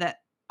know that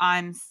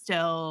I'm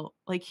still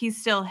like he's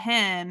still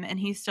him and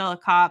he's still a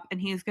cop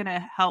and he's going to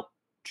help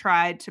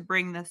try to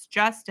bring this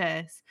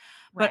justice.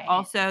 But Right.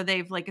 also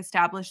they've like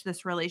established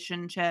this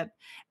relationship.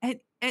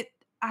 It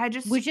I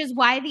just Which is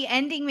why the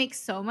ending makes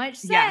so much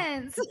yeah,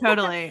 sense.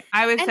 totally.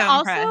 I was And so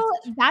also,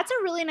 impressed. that's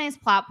a really nice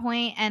plot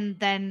point, and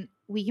then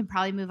we can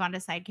probably move on to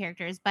side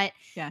characters, but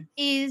Yeah.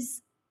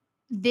 is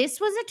this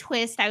was a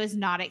twist I was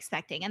not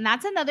expecting, and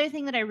that's another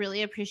thing that I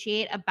really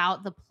appreciate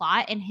about the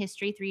plot in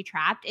History 3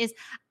 Trapped is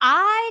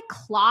I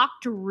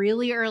clocked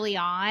really early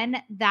on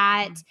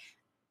that Mhm.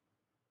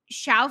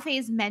 Xiao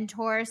Fei's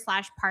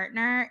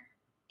mentor/partner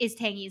is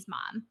Tangy's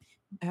mom.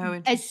 Oh,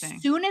 As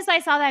interesting. soon as I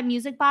saw that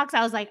music box,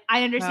 I was like,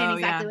 I understand Oh,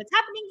 exactly yeah. what's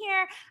happening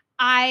here.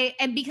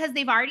 And because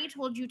they've already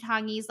told you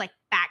Tangi's like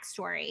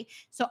backstory.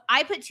 So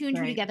I put two and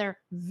two Right. together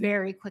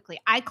very quickly.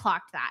 I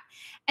clocked that.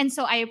 And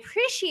so I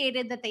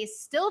appreciated that they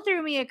still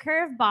threw me a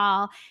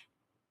curveball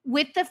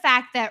with the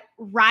fact that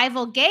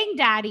rival gang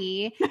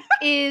daddy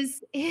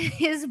is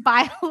his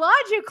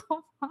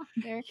biological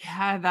father.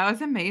 Yeah, that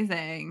was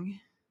amazing.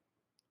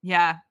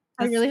 Yeah,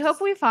 I this really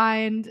hope we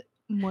find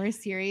more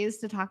series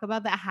to talk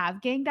about that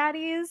have gang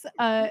daddies.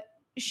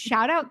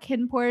 Shout out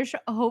Kin Porsche.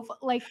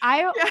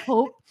 I yeah.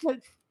 hope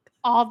that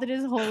all that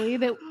is holy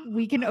that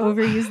we can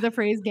overuse the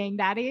phrase gang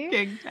daddy.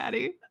 King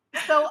daddy.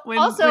 So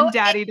When also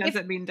daddy if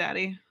doesn't mean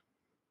daddy.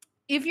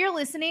 if you're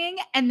listening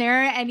and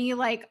there are any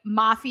like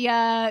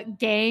mafia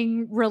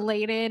gang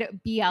related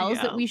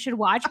BLs that Yeah. we should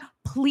watch,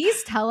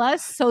 please tell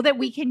us so that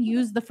we can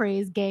use the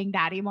phrase gang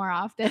daddy more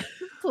often.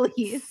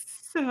 Please.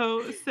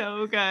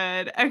 So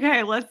good.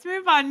 Okay, let's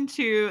move on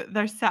to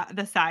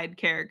the side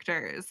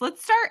characters.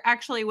 Let's start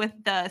actually with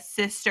the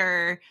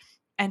sister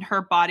and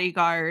her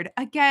bodyguard.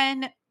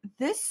 Again,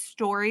 this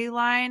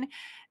storyline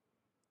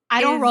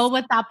I don't is roll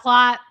with that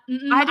plot.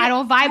 I I did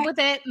don't vibe I with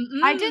it.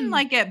 I didn't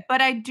like it,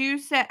 but I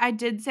did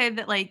say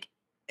that, like,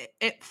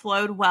 it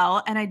flowed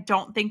well, and I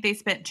don't think they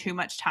spent too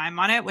much time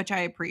on it, which I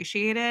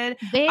appreciated.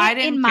 They I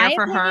didn't care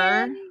for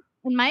her.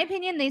 in my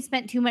opinion, they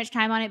spent too much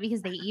time on it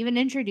because they even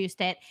introduced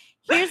it.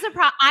 Here's the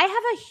I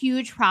have a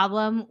huge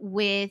problem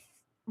with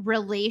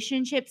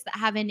relationships that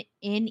have an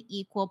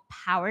unequal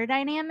power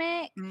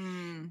dynamic.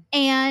 Mm,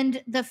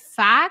 And the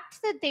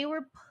fact that they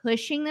were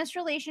pushing this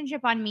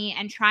relationship on me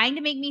and trying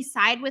to make me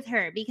side with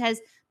her because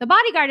the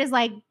bodyguard is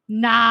like,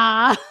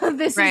 nah,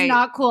 this is right.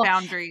 not cool.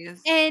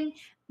 Boundaries. And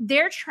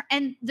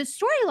and the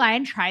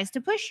storyline tries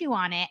to push you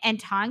on it, and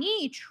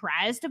Tangi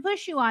tries to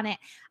push you on it.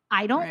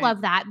 I don't Right.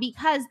 love that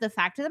because the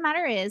fact of the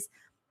matter is,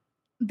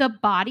 the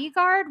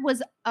bodyguard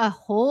was a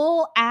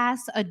whole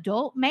ass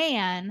adult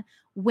man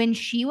when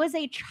she was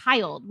a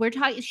child.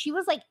 She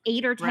was like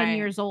 8 or 10 Right.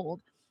 years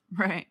old.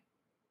 Right.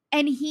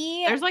 And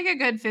he There's like a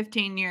good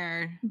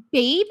 15-year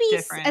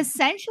difference.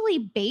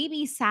 essentially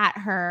babysat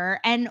her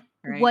and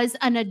Right. was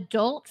an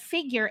adult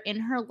figure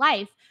in her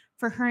life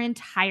for her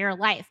entire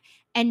life.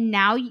 And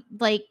now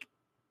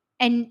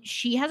and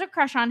she has a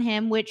crush on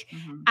him, which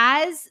Mhm.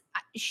 as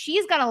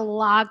she's got a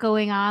lot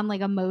going on, like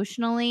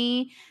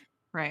emotionally,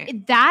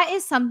 Right. that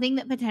is something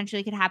that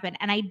potentially could happen.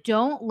 And I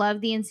don't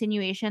love the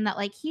insinuation that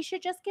like he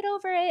should just get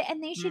over it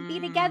and they should be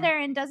together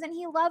and doesn't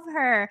he love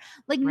her?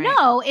 Like, Right.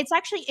 no, it's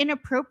actually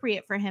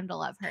inappropriate for him to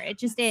love her. It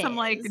just is. Some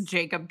like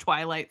Jacob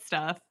Twilight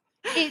stuff.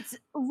 It's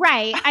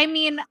right. I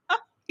mean,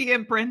 He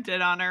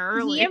imprinted on her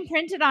early. he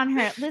imprinted on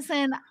her.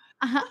 Listen,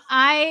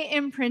 I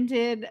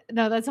imprinted.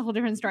 No, that's a whole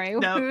different story.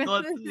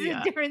 No, This is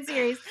a different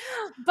series.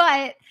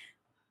 But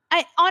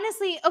I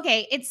honestly,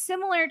 okay, it's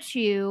similar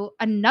to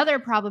another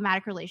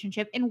problematic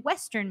relationship in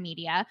Western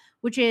media,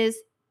 which is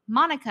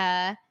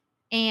Monica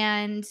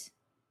and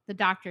the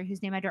doctor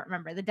whose name I don't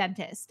remember, the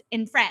dentist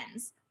in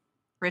Friends.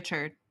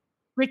 Richard.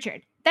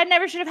 That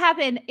never should have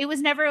happened. It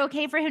was never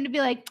okay for him to be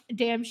like,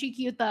 damn, she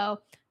cute though.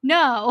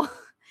 No,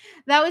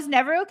 that was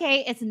never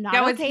okay. It's not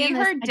Yeah, was okay. he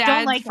her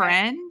dad's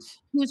friend?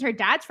 He was her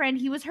dad's friend.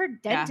 He was her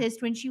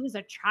dentist when she was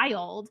a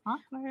child.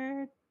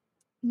 Awkward.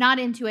 Not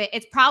into it.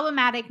 It's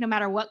problematic no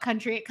matter what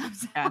country it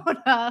comes out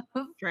of.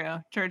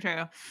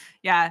 True.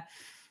 Yeah.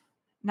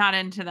 Not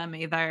into them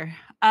either.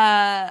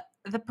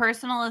 The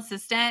personal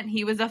assistant,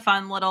 he was a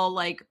fun little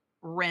like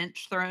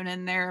wrench thrown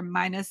in there,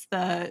 minus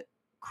the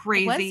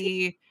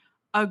crazy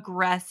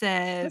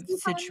aggressive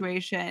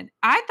situation.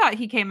 I thought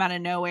he came out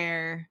of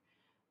nowhere.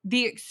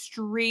 The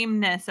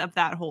extremeness of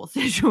that whole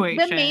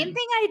situation. The main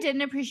thing I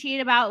didn't appreciate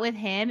about with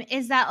him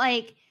is that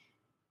like,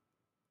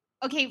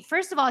 okay,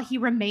 first of all, he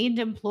remained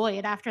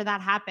employed after that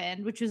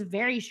happened, which was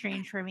very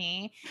strange for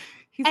me.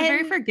 He's a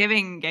very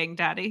forgiving gang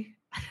daddy.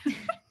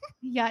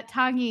 Yeah,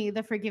 Tangi,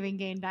 the forgiving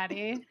gang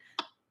daddy.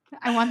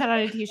 I want that on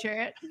a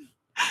t-shirt.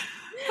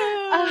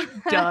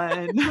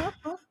 Done.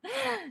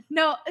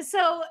 No,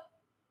 so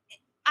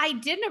I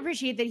didn't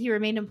appreciate that he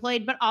remained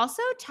employed, but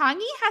also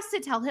Tangi has to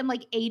tell him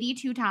like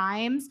 82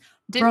 times.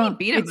 Didn't he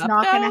beat him up? It's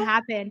not going to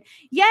happen.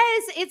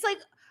 Yes, it's like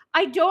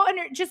I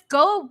don't just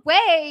go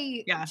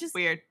away. Yeah, just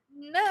weird.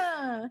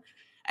 No.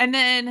 And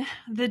then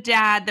the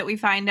dad that we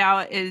find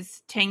out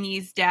is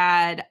Tangi's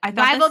dad. I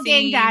thought rival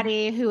gang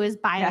daddy who is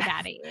bio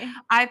daddy.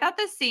 I thought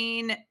the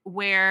scene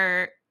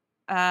where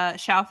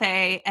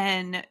Xiaofei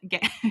and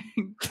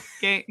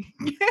gang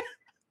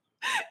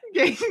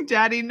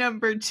daddy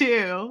number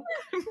 2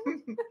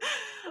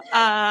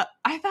 I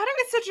thought it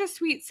was such a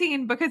sweet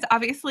scene because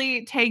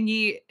obviously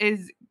Tangi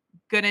is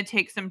gonna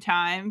take some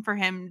time for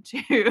him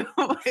to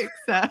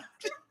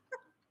accept.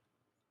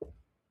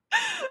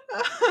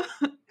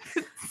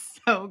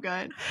 So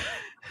good.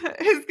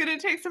 It's gonna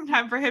take some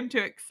time for him to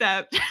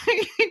accept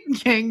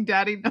gang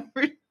daddy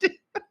number 2.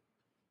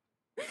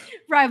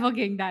 Rival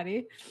gang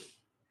daddy.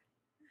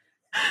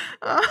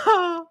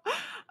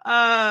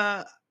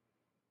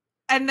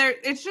 And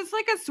it's just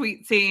like a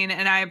sweet scene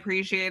and I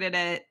appreciated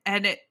it.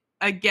 And it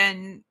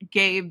again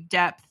gave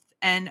depth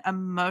and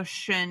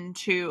emotion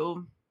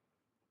to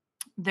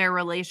their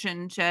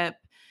relationship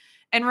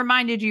and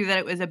reminded you that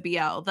it was a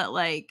BL, that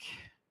like.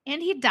 And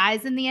he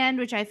dies in the end,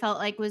 which I felt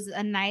like was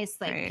a nice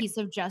piece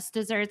of just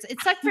desserts. It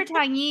sucked for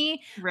Tangi,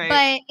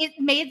 but it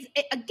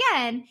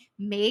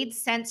made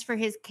sense for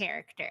his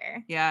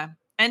character. Yeah.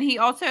 And he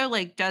also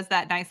like does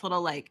that nice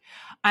little like,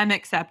 I'm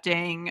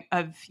accepting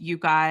of you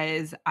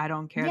guys. I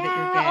don't care that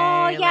you're gay.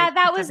 Oh yeah, like,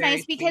 that was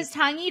nice because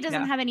Tangi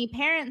doesn't have any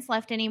parents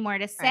left anymore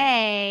to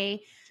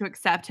say to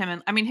accept him.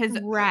 And I mean his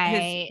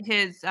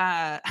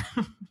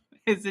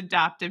his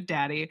adoptive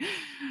daddy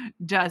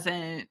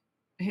doesn't.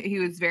 He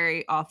was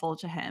very awful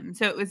to him.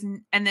 So it was,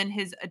 and then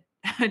his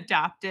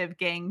adoptive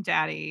gang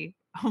daddy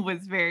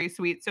was very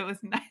sweet. So it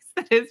was nice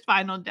that his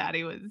final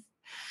daddy was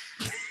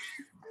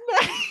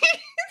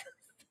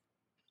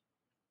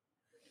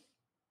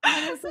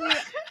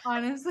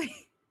honestly,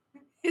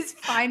 his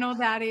final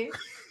daddy.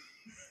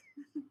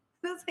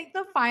 That's like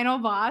the final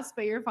boss,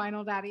 but your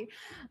final daddy.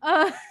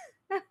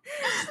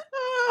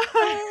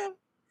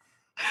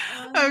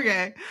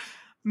 Okay,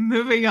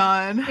 moving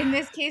on. In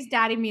this case,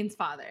 daddy means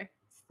father.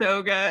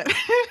 So good.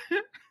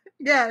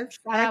 Yes,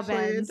 actually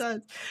it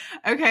does.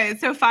 Okay,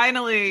 so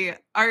finally,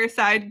 our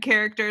side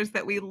characters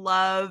that we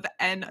love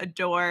and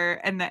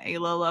adore and that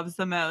Ayla loves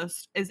the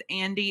most is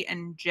Andy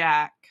and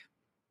Jack.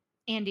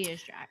 Andy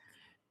is Jack.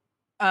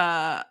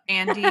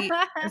 Andy,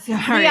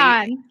 sorry,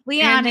 Leon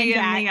and Andy and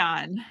Jack.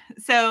 Leon.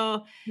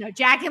 So No,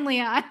 Jack and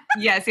Leon.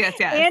 yes.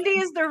 Andy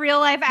is the real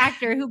life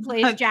actor who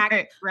plays That's Jack,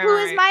 right, who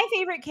is right. my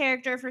favorite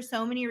character for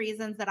so many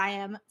reasons that I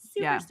am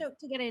super Yeah. stoked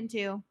to get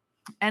into.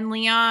 And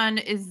Leon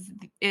is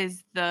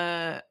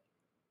the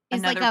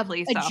Is like another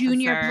police a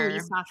junior officer.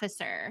 police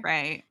officer.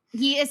 Right.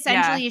 He Yeah.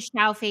 essentially is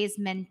Xiao Fei's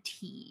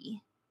mentee.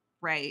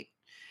 Right.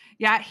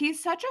 Yeah,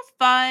 he's such a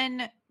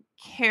fun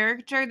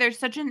character. There's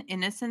such an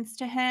innocence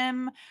to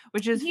him,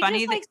 which is He funny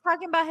just that likes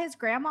talking about his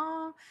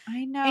grandma,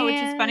 I know, which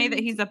is funny that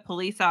and he's a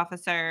police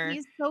officer.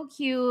 he's so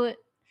cute.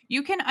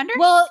 You can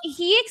Well, understand,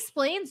 he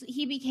explains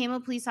he became a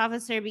police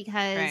officer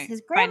because right,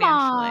 his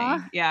grandma.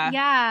 financially. Yeah.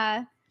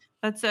 Yeah.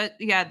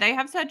 Yeah, they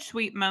have such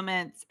sweet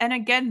moments. And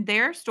again,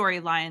 their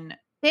storyline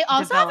They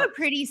also have a develops.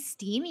 pretty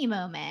steamy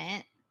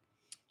moment.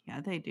 Yeah,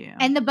 they do.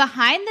 And the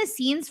behind the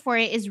scenes for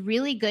it is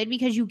really good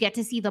because you get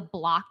to see the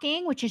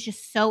blocking, which is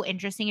just so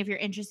interesting if you're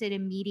interested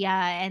in media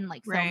and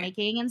like Right.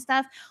 filmmaking and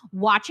stuff.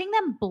 Watching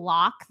them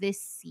block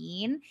this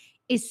scene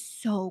is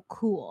so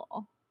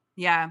cool.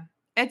 Yeah.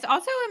 It's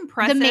also The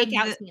impressive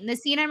makeout that scene. The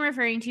scene I'm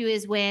referring to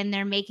is when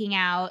they're making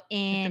out at the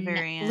in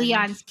very end.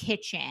 Leon's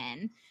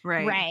kitchen.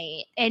 Right.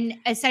 Right. And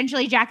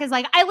essentially Jack is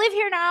like, I live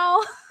here now.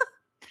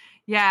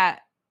 Yeah.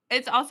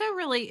 It's also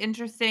really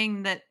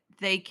interesting that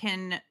they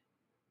can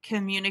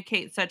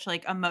communicate such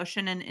like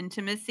emotion and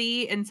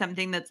intimacy in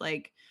something that's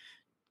like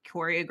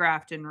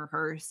choreographed and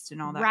rehearsed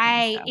and all that kind of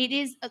Right. stuff. It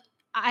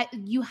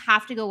is you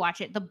have to go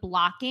watch it. The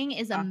blocking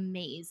is Yeah,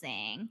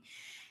 amazing. it's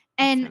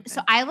And so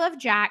so good. I love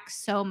Jack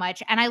so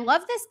much and I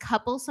love this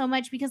couple so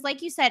much because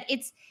like you said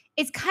it's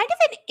kind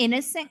of an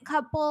innocent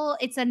couple.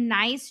 It's a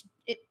nice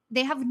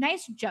they have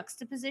nice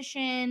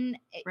juxtaposition,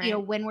 you know,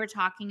 Right. when we're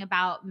talking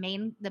about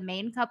the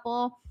main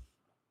couple.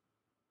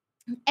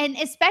 And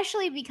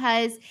especially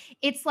because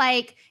it's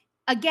like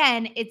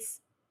again, it's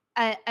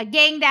a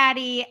gang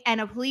daddy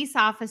and a police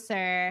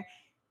officer,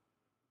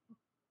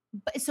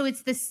 so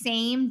it's the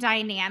same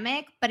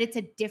dynamic, but it's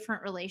a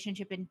different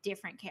relationship and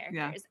different Yeah.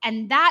 characters.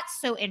 And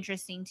that's so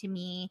interesting to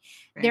me.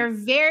 They're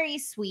Right. very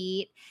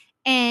sweet.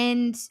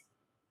 And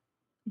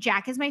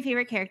Jack is my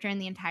favorite character in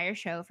the entire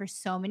show for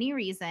so many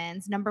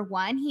reasons. Number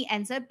one, he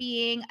ends up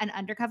being an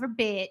undercover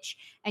bitch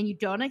and you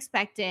don't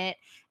expect it.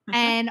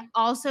 And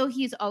also,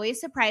 he's always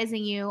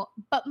surprising you.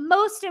 But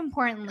most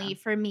importantly Yeah.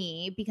 for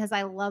me, because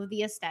I love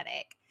the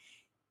aesthetic,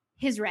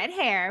 his red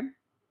hair.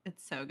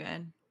 It's so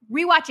good.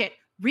 Rewatch it.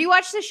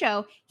 Rewatch the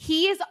show.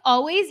 He is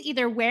always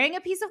either wearing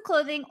a piece of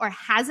clothing or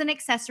has an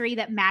accessory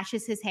that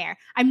matches his hair.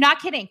 I'm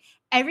not kidding.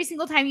 Every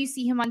single time you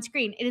see him on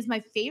screen, it is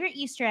my favorite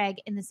Easter egg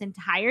in this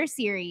entire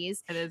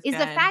series It is is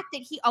the good. fact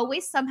that he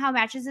always somehow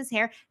matches his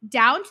hair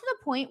down to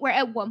the point where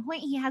at one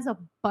point he has a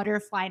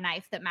butterfly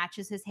knife that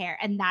matches his hair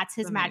and that's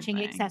his matching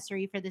Amazing.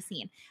 accessory for the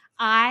scene.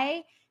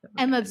 I So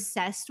am good.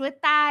 obsessed with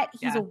that.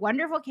 He's Yeah. a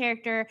wonderful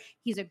character.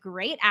 He's a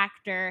great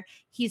actor.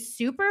 He's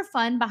super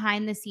fun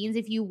behind the scenes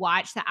if you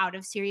watch the out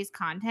of series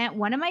content.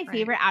 One of my Right.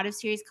 favorite out of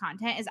series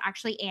content is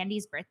actually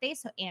Andy's birthday.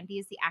 So Andy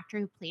is the actor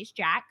who plays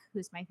Jack,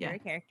 who's my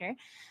favorite Yes. character.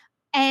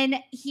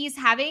 And he's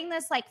having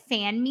this like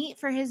fan meet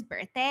for his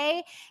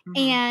birthday. Mhm.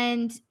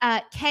 And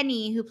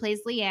Kenny, who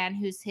plays Leanne,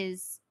 who's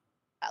his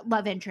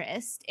love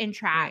interest in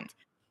Trapped, Right.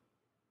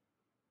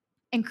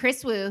 and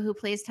Chris Wu, who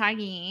plays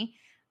Tangi,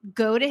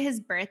 go to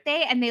his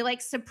birthday and they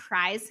like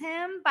surprise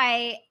him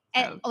by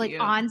So like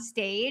cute. on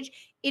stage.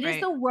 It is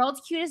Right. the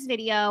world's cutest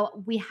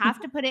video. We have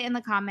to put it in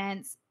the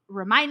comments.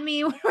 Remind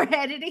me when we're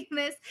editing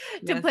this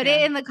to Yes, put yeah.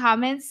 it in the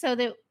comments so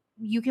that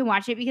you can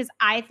watch it because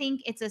I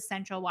think it's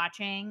essential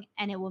watching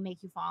and it will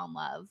make you fall in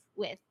love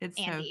with It's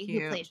so Andy, who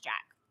cute. plays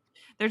Jack.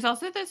 There's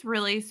also this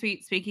really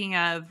sweet, speaking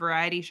of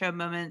variety show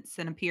moments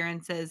and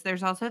appearances,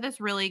 there's also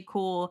this really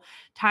cool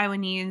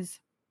Taiwanese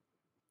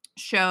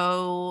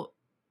show.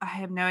 I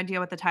have no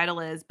idea what the title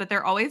is, but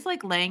they're always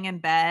like laying in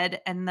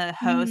bed and the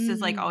host is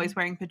like always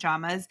wearing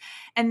pajamas.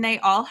 And they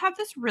all have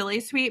this really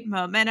sweet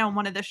moment on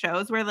one of the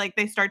shows where like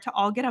they start to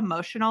all get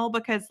emotional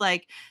because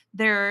like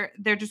they're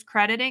just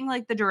crediting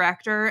like the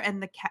director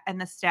and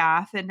the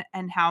staff and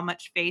how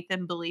much faith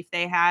and belief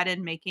they had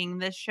in making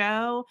this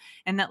show,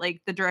 and that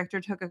like the director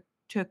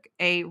took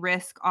a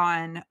risk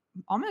on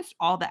almost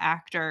all the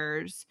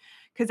actors,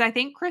 because I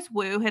think Chris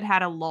Wu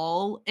had a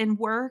lull in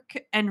work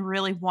and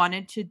really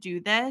wanted to do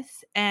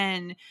this,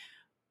 and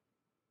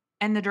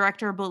the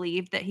director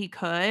believed that he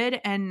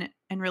could and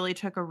really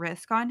took a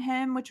risk on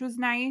him, which was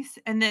nice.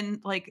 And then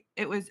like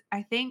it was,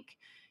 I think,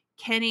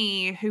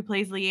 Kenny, who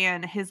plays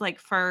Leanne, his like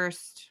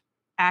first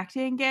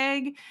acting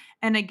gig,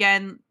 and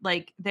again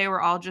like they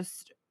were all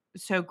just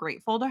so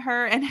grateful to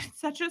her, and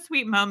it's such a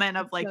sweet moment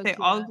of It's like so they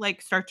cute. all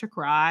like start to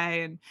cry,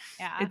 and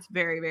Yeah. it's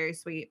very, very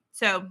sweet.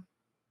 So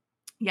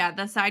yeah,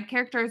 the side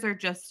characters are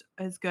just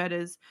as good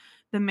as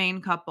the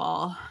main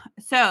couple.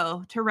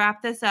 So, to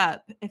wrap this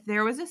up, if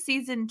there was a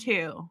season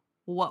 2,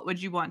 what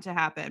would you want to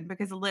happen?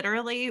 Because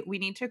literally, we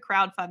need to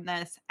crowdfund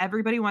this.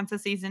 Everybody wants a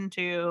season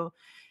 2.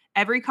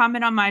 Every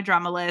comment on my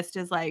drama list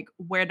is like,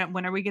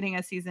 when are we getting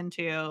a season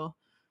 2?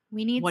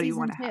 We need What do you season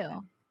want to 2.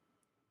 happen?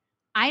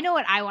 I know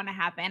what I want to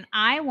happen.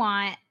 I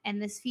want,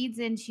 and this feeds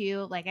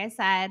into, like I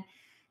said,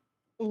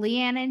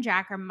 Leanne and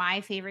Jack are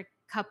my favorite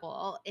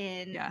couple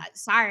in Yeah.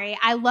 sorry.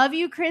 I love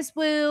you, Chris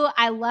Wu.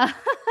 I love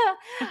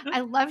I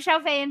love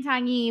Xiaofei and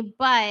Tangi,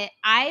 but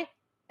I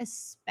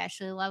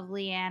especially love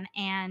Leanne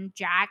and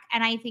Jack,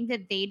 and I think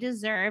that they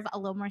deserve a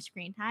little more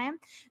screen time.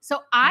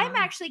 So I'm Yeah.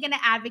 actually going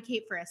to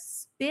advocate for a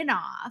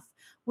spin-off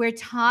where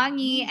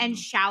Tangi and Oh,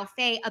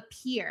 Xiaofei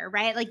appear,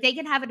 right? Like they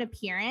can have an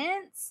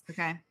appearance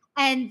okay.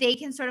 and they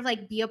can sort of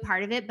like be a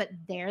part of it, but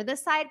they're the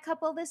side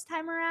couple this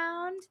time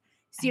around.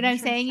 See what I'm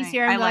saying? You see Interesting.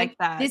 where I I'm going? like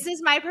that. This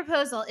is my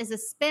proposal is a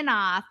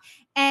spin-off,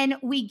 and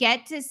we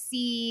get to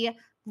see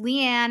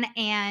Leanne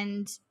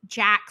and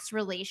Jack's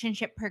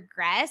relationship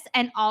progress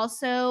and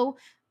also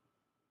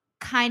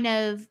kind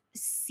of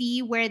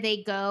see where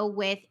they go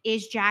with,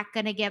 is Jack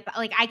gonna get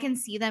like, I can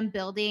see them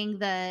building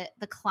the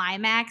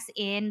climax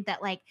in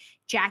that, like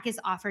Jack is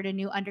offered a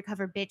new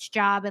undercover bitch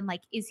job and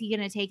like, is he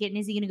gonna take it and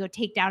is he gonna go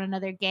take down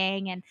another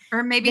gang,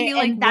 Or maybe he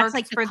like and that's works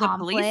like the for the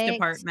police conflict.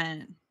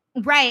 department.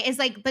 Right, it's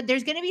like, but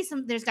there's gotta be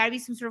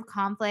some sort of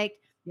conflict,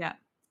 Yeah.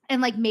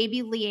 and, like,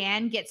 maybe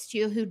Leanne gets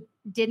to, who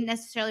didn't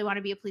necessarily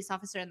wanna be a police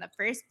officer in the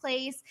first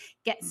place,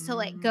 gets to,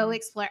 like, go Mm.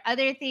 explore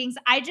other things.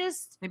 I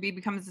just Maybe he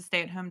becomes a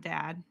stay-at-home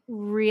dad.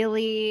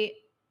 really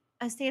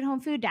a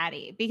stay-at-home food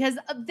daddy, because,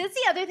 that's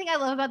the other thing I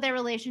love about their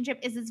relationship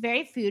is it's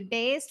very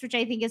food-based, which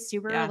I think is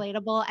super Yeah.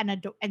 relatable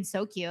and and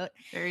so cute.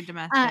 Very Uh,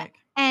 domestic.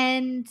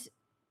 and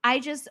I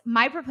just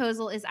my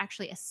proposal is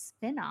actually a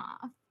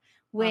spin-off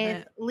Love with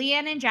it.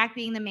 Leanne and Jack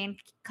being the main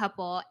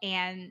couple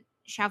and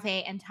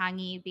Xiaofei and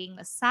Tangi being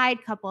the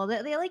side couple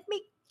that they like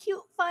make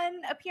cute,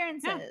 fun Yeah.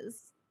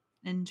 appearances.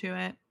 Into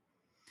it.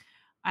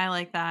 I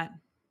like that.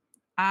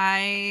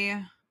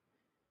 I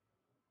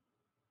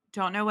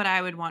don't know what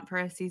I would want for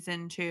a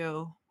season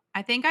 2.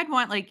 I think I'd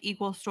want, like,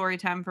 equal story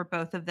time for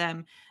both of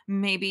them.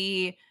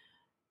 Maybe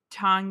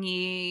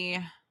Tangi,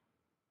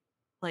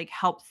 like,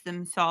 helps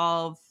them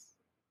solve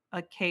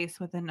a case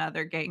with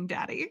another gang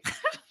daddy.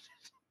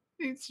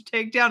 Needs to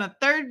take down a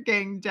 3rd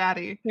gang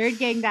daddy. Third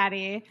gang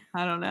daddy.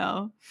 I don't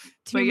know.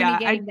 Too But many yeah, I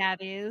gang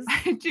daddies.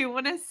 I do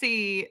wanna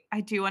see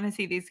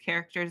these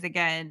characters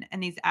again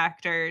and these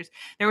actors.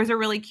 There was a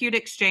really cute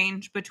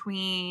exchange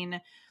between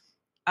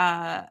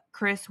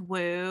Chris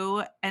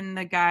Wu and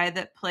the guy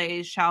that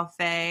plays Xiao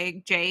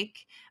Fei,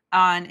 Jake,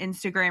 on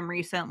Instagram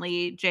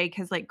recently. Jake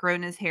has like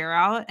grown his hair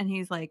out and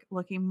he's like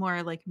looking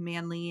more like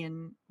manly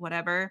and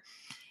whatever.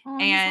 Oh,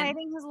 he's And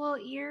hiding his little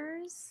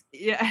ears.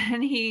 yeah,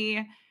 and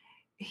he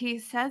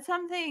said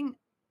something.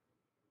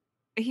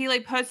 He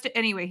like posted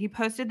anyway, he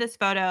posted this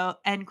photo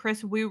and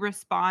Chris Wu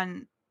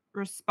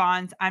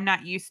responds, "I'm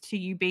not used to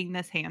you being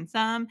this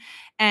handsome."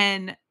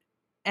 And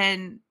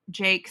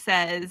Jake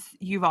says,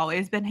 "You've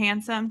always been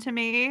handsome to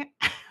me."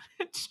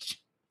 It's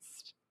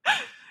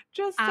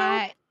just so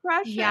I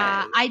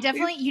Yeah, precious, I these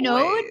definitely,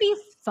 what would boys. be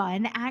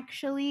fun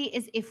actually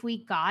is if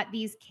we got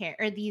these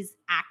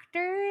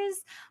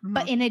actors,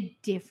 but Mhm. in a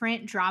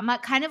different drama,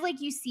 kind of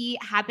like you see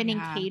happen in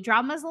Yeah,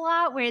 K-dramas a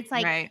lot, where it's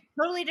like right.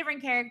 totally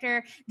different character.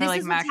 Or This like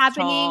is what's Max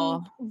happening,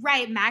 Toll.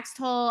 right? Max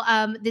Toll.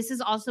 This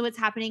is also what's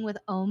happening with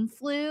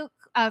Fluke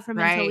from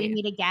Until We Right.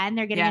 Meet Again.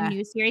 They're getting a Yeah.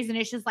 new series, and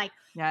it's just like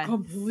Yes.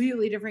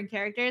 completely different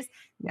characters.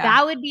 Yeah.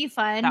 That would be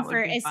fun That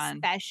for would be fun.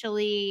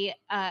 especially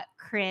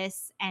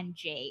Chris and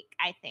Jake,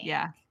 I think.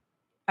 Yeah.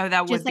 Oh,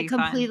 that Just would like be fun.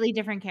 completely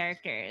different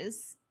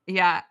characters.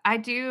 Yeah, I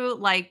do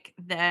like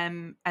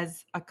them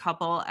as a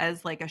couple,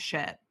 as like a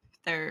ship.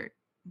 They're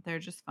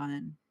just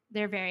fun.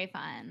 They're very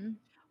fun.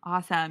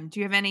 Awesome. Do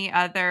you have any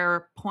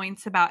other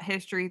points about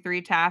History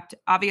 3 Tapped?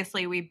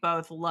 Obviously, we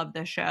both love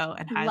the show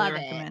and highly Love it.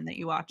 recommend that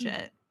you watch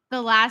it.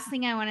 The last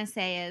thing I wanna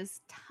say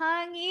is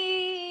Tongue.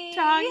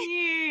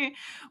 Tangi,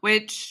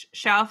 which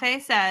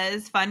Xiaofei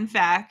says, fun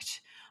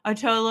fact, a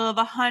total of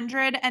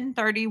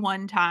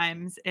 131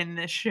 times in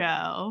this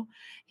show.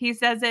 He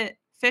says it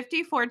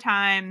 54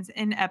 times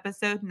in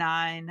episode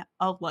 9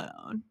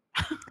 alone.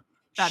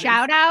 That is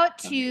Shout out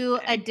to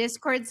a amazing.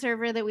 Discord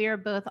server that we are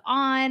both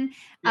on,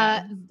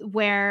 Yes.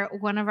 where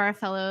one of our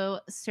fellow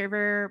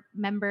server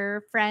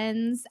member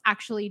friends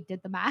actually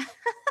did the math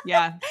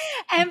Yeah,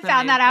 and it's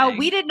found that out.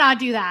 We amazing. did not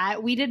do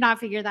that. We did not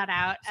figure that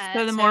out.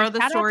 So the So moral of the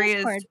shout out story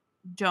is Discord.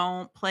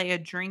 don't play a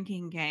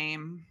drinking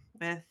game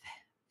with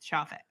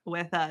Xiaofei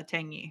with,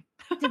 Tangi.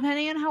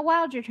 Depending on how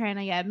wild you're trying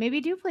to get, maybe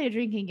do play a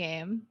drinking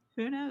game,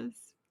 Who knows?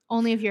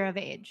 only if you're of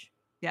age.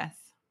 Yes.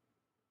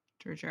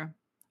 True, true.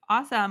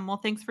 Awesome. Well,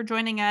 thanks for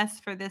joining us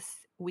for this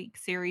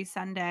week's series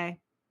Sunday.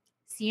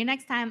 See you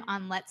next time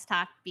on Let's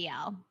Talk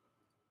BL.